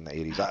 episodes in the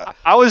 80s.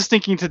 I was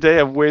thinking today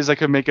of ways I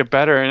could make it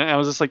better, and I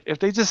was just like, if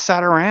they just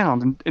sat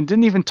around and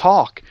didn't even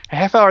talk, a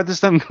half hour this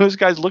time, those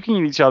guys looking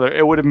at each other,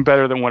 it would have been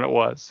better than what it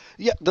was.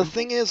 Yeah, the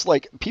thing is,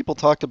 like, people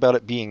talked about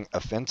it being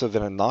offensive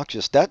and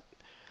obnoxious. I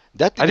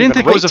didn't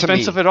think it was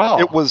offensive at all.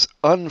 It was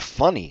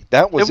unfunny.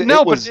 That was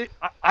but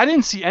I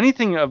didn't see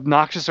anything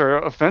obnoxious or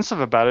offensive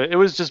about it. It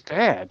was just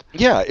bad.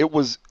 Yeah, it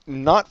was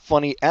not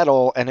funny at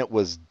all, and it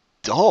was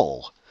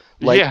dull.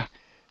 Like, yeah.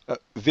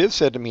 Viv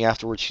said to me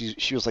afterwards,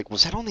 she was like,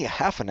 "Was that only a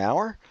half an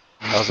hour?"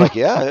 I was like,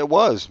 "Yeah, it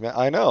was.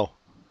 I know."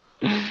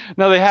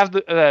 No, they have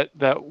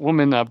that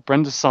woman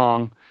Brenda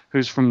Song,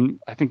 who's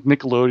from, I think,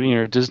 Nickelodeon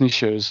or Disney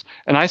shows.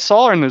 And I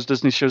saw her in those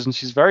Disney shows, and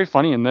she's very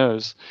funny in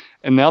those.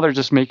 And now they're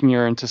just making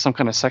her into some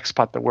kind of sex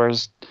pot that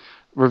wears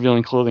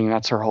revealing clothing, and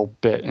that's her whole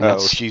bit. And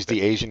she's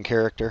the Asian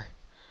character?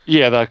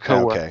 Yeah, the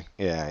co-worker. Okay,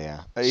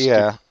 yeah.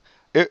 Yeah.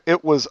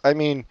 It was, I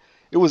mean,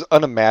 it was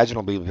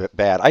unimaginably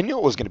bad. I knew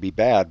it was going to be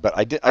bad, but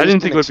I didn't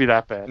think it would be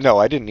that bad. No,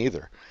 I didn't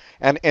either.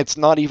 And it's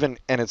not even,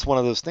 and it's one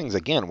of those things,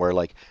 again, where,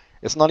 like,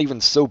 it's not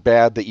even so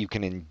bad that you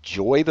can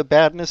enjoy the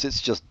badness.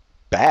 It's just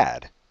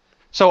bad.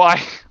 So I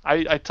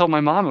told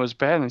my mom it was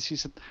bad, and she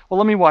said, well,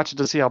 let me watch it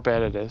to see how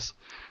bad it is.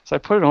 So I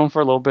put it on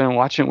for a little bit and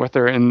watching it with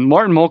her, and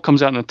Martin Mull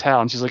comes out in a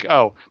towel, and she's like,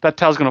 oh, that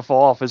towel's going to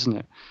fall off, isn't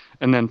it?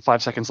 And then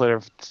 5 seconds later,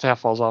 the towel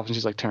falls off, and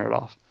she's like, turn it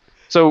off.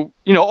 So,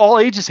 all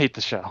ages hate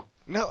the show.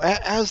 No,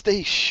 as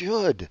they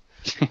should.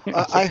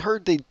 I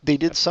heard they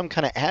did some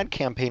kind of ad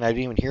campaign I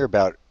didn't even hear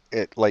about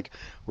it, like,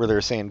 where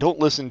they're saying, don't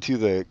listen to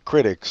the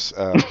critics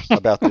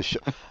about the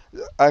show.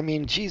 I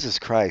mean, Jesus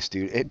Christ,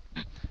 dude.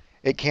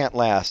 It can't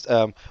last.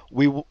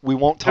 We won't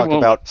It talk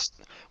won't about last.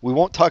 we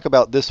won't talk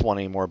about this one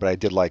anymore. But I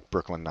did like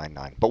Brooklyn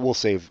Nine-Nine. But we'll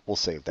save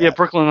Yeah, that.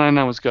 Brooklyn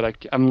Nine-Nine was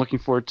good. I'm looking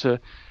forward to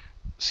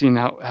seeing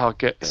how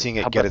it Seeing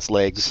it how get that, its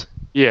legs.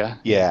 yeah.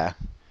 Yeah.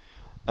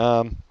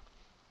 Um.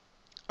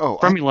 Oh,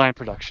 Friendly Line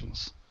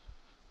Productions.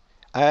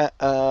 I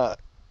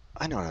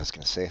know what I was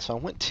gonna say. So I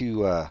went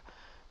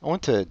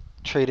to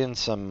trade in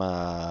some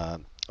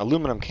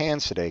aluminum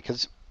cans today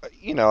because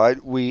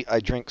I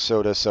drink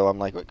soda, so I'm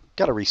like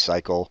gotta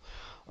recycle.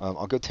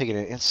 I'll go take it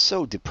in. It's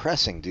so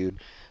depressing, dude,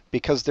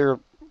 because there are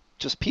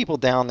just people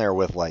down there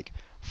with like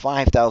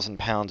 5,000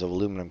 pounds of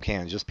aluminum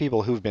cans. Just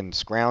people who've been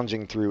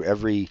scrounging through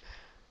every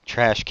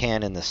trash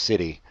can in the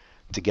city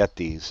to get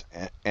these,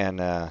 and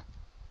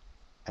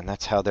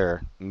that's how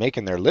they're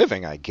making their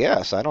living, I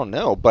guess. I don't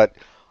know, but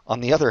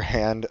on the other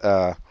hand,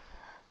 I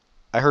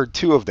heard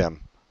two of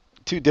them,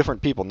 two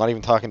different people, not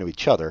even talking to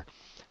each other,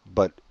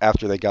 but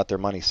after they got their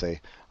money,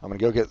 say, "I'm gonna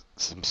go get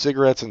some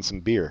cigarettes and some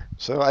beer."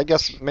 So I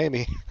guess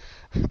maybe,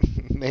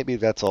 maybe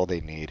that's all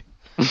they need.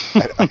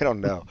 I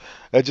don't know.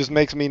 It just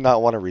makes me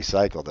not want to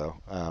recycle, though.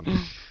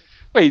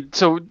 Wait,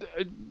 so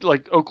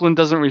like Oakland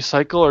doesn't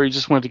recycle, or you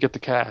just wanted to get the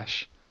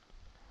cash?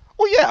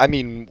 Well, yeah. I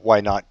mean,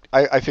 why not?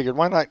 I figured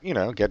why not?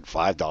 Get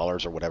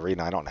 $5 or whatever.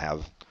 I don't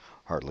have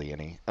hardly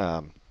any.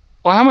 Well,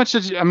 how much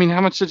did you? I mean,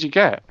 how much did you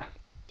get?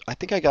 I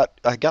think I got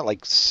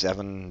like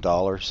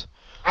 $7.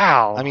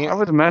 Wow, I mean, I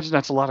would imagine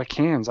that's a lot of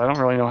cans. I don't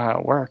really know how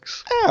it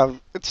works. yeah,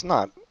 it's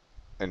not,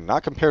 and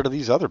not compared to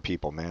these other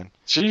people, man.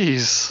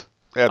 Jeez,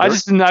 Yeah, I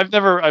just didn't.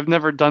 I've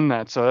never done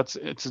that, so it's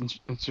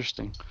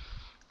interesting.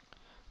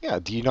 yeah.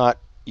 Do you not?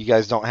 You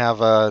guys don't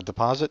have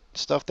deposit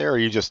stuff there, or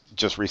you just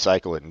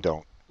recycle it and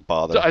don't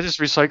bother? I just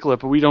recycle it,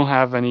 but we don't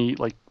have any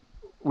like.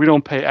 We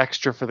don't pay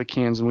extra for the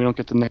cans, and we don't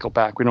get the nickel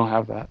back. We don't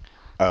have that.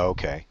 Oh,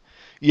 okay.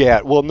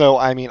 Yeah. Well, no.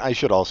 I mean, I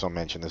should also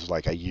mention this is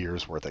like a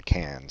year's worth of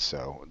cans,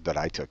 so that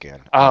I took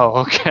in.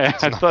 Oh, okay.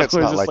 I thought it's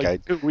it was not just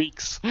like 2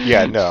 weeks.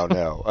 Yeah. No.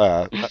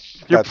 No.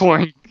 You're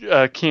pouring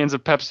cans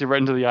of Pepsi right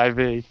into the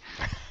IV.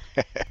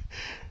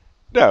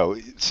 No.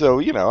 So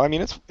I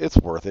mean, it's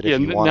worth it Yeah,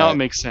 if you want. now it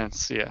makes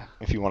sense. Yeah.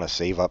 If you want to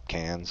save up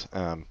cans.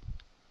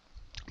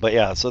 But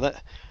yeah. So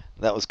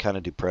that was kind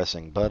of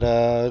depressing, but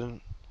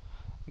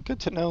good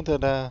to know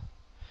that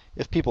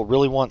if people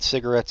really want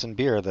cigarettes and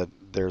beer, that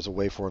there's a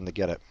way for them to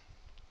get it.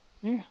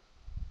 Yeah.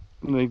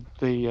 And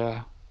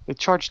they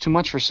charge too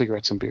much for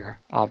cigarettes and beer,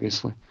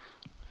 obviously.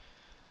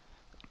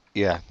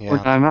 Yeah, Or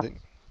not.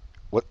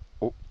 What?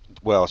 Oh,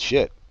 well,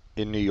 shit.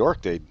 In New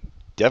York, they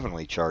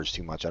definitely charge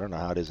too much. I don't know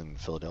how it is in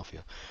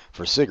Philadelphia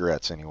for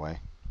cigarettes, anyway.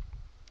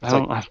 It's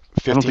like I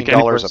don't think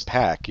 $15 a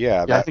pack.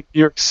 Yeah, I think New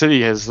York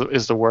City is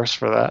the worst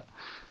for that.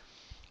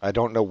 I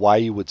don't know why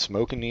you would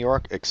smoke in New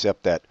York,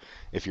 except that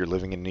if you're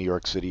living in New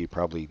York City, you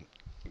probably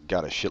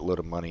got a shitload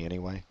of money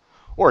anyway,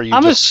 or you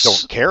just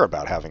don't care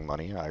about having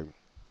money. I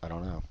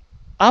don't know.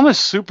 I'm a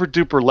super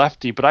duper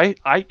lefty, but I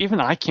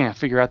can't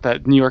figure out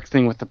that New York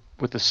thing with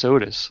the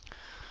sodas.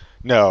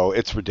 No,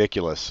 it's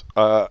ridiculous.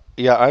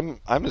 Yeah,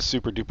 I'm a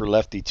super duper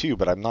lefty too,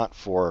 but I'm not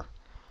for.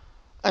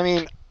 I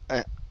mean,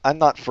 I'm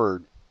not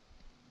for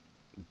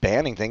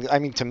banning things. I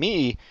mean, to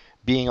me,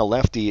 being a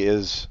lefty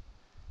is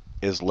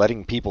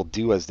letting people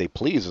do as they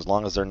please, as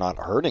long as they're not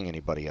hurting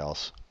anybody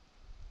else.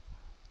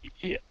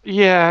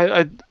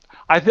 Yeah,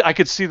 I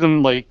could see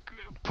them like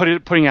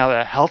putting out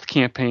a health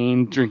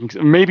campaign,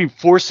 maybe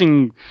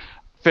forcing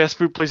fast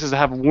food places to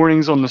have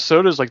warnings on the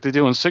sodas like they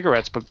do on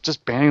cigarettes, but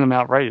just banning them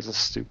outright is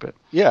just stupid.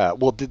 Yeah,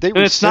 well, did they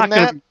rescind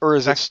that, or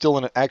is it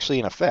still actually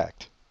in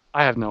effect?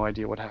 I have no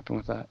idea what happened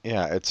with that.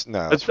 Yeah,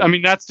 I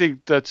mean, that's the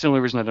only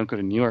reason I don't go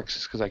to New York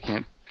is because I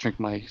can't drink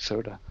my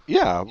soda.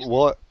 Yeah,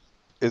 well,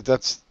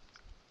 that's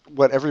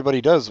what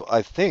everybody does.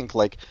 I think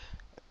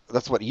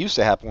that's what used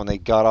to happen when they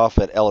got off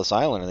at Ellis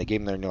Island and they gave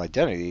them their new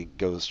identity.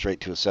 Go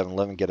straight to a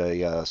 7-Eleven, get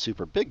a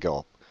super big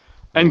gulp,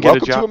 and welcome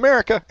get a job to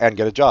America, and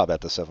get a job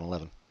at the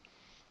 7-Eleven.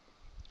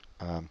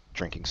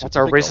 Drinking super. That's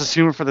our big racist gulp.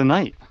 humor for the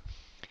night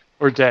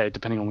or day,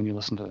 depending on when you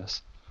listen to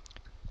this.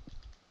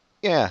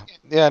 Yeah,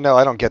 no,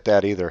 I don't get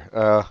that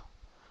either.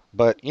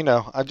 But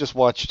I just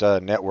watched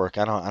Network.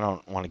 I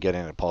don't want to get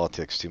into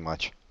politics too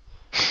much.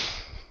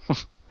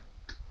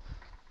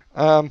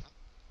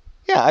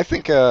 Yeah, I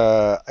think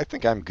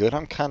I'm good.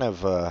 I'm kind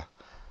of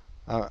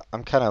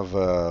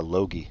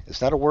logy. Is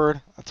that a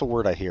word? That's a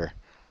word I hear.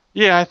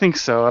 Yeah, I think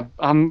so.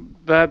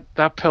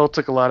 That pill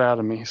took a lot out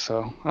of me,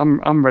 so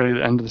I'm ready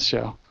to end the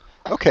show.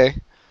 Okay.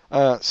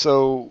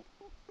 So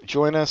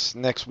join us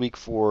next week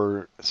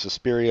for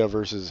Suspiria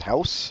versus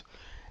House.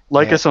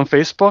 Like us on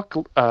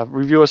Facebook,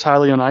 review us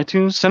highly on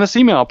iTunes, send us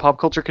email,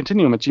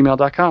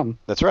 popculturecontinuum@gmail.com.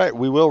 That's right.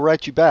 We will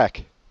write you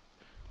back.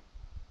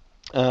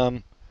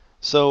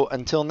 So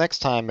until next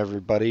time,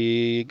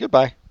 everybody,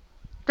 goodbye.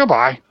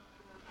 Goodbye.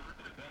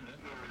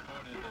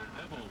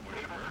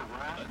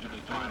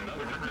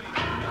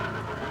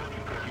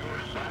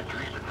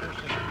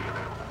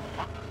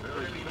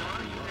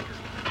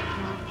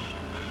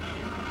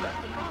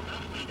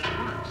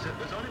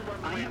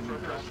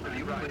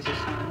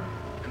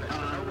 And that's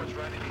to know what's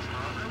right in his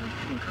heart.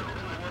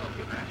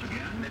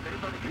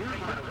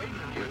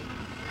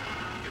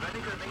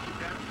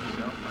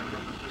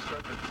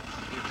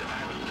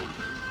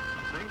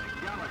 Think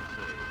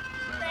galaxy.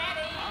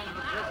 Then on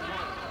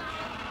the